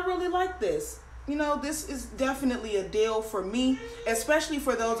I really like this. You know, this is definitely a deal for me, especially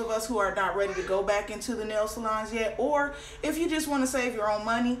for those of us who are not ready to go back into the nail salons yet, or if you just want to save your own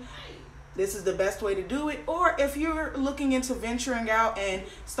money, this is the best way to do it. Or if you're looking into venturing out and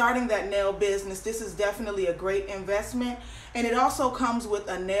starting that nail business, this is definitely a great investment. And it also comes with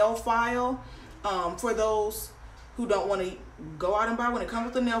a nail file for those who don't want to go out and buy one. It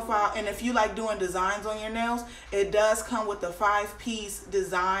comes with a nail file, and if you like doing designs on your nails, it does come with a 5-piece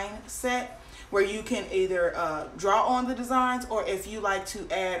design set where you can either draw on the designs, or if you like to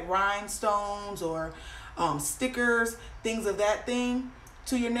add rhinestones or stickers, things of that thing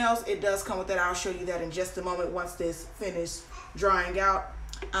to your nails, it does come with that. I'll show you that in just a moment once this finishes drying out.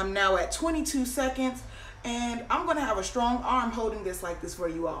 I'm now at 22 seconds, and I'm going to have a strong arm holding this like this for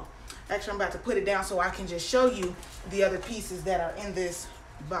you all. Actually, I'm about to put it down so I can just show you the other pieces that are in this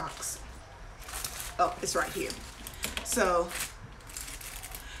box. Oh, it's right here. So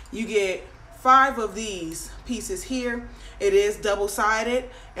you get 5 of these pieces here. It is double-sided.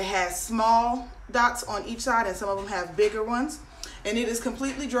 It has small dots on each side, and some of them have bigger ones. And it is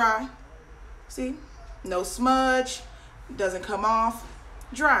completely dry. See? No smudge. Doesn't come off.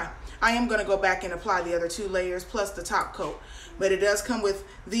 Dry. I am going to go back and apply the other 2 layers plus the top coat. But it does come with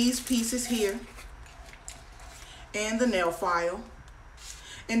these pieces here and the nail file.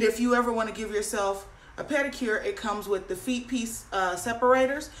 And if you ever want to give yourself a pedicure, it comes with the feet piece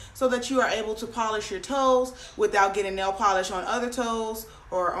separators so that you are able to polish your toes without getting nail polish on other toes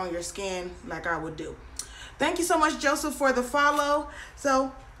or on your skin like I would do. Thank you so much, Joseph, for the follow.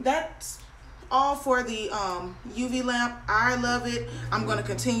 So that's all for the UV lamp. I love it. I'm going to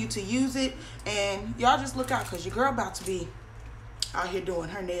continue to use it, and y'all just look out because your girl about to be out here doing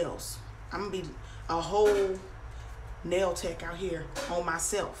her nails. I'm going to be a whole nail tech out here on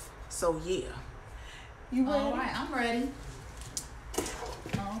myself. So yeah. You ready? All right, I'm ready.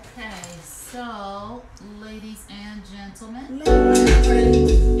 Okay, so ladies and gentlemen.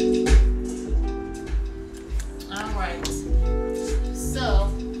 All right. So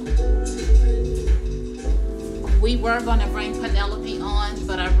we were going to bring Penelope on,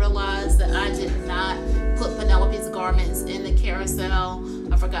 but I realized that I did not put Penelope's garments in the carousel.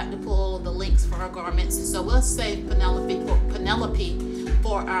 I forgot to pull the links for her garments. So we'll save Penelope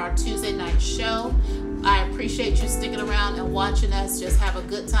for our Tuesday night show. I appreciate you sticking around and watching us just have a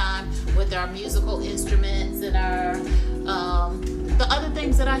good time with our musical instruments and our the other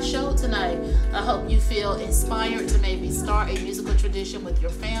things that I showed tonight. I hope you feel inspired to maybe start a musical tradition with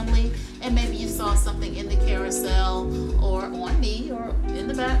your family, and maybe you saw something in the carousel or on me or in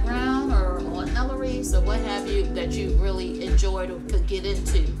the background or on Ellery's or what have you that you really enjoyed or could get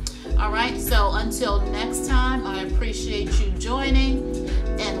into. All right, so until next time, I appreciate you joining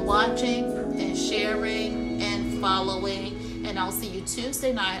and watching and sharing and following, and I'll see you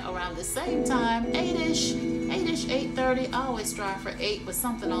Tuesday night around the same time, 8-ish, 8:30. I always strive for 8, but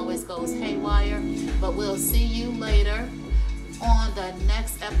something always goes haywire. But we'll see you later on the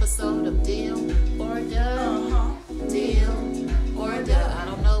next episode of Deal or Dud. Deal or Dud. I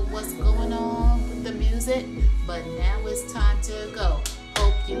don't know what's going on with the music, but now it's time to go.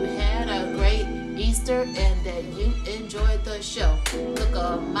 Hope you had a great Easter and that you enjoyed the show. Look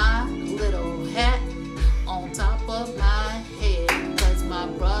at my little hat on top of my head, 'cause my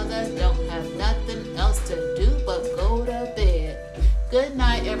brother don't have nothing else to do but go to bed. Good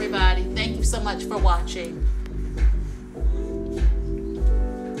night, everybody. Thank you so much for watching.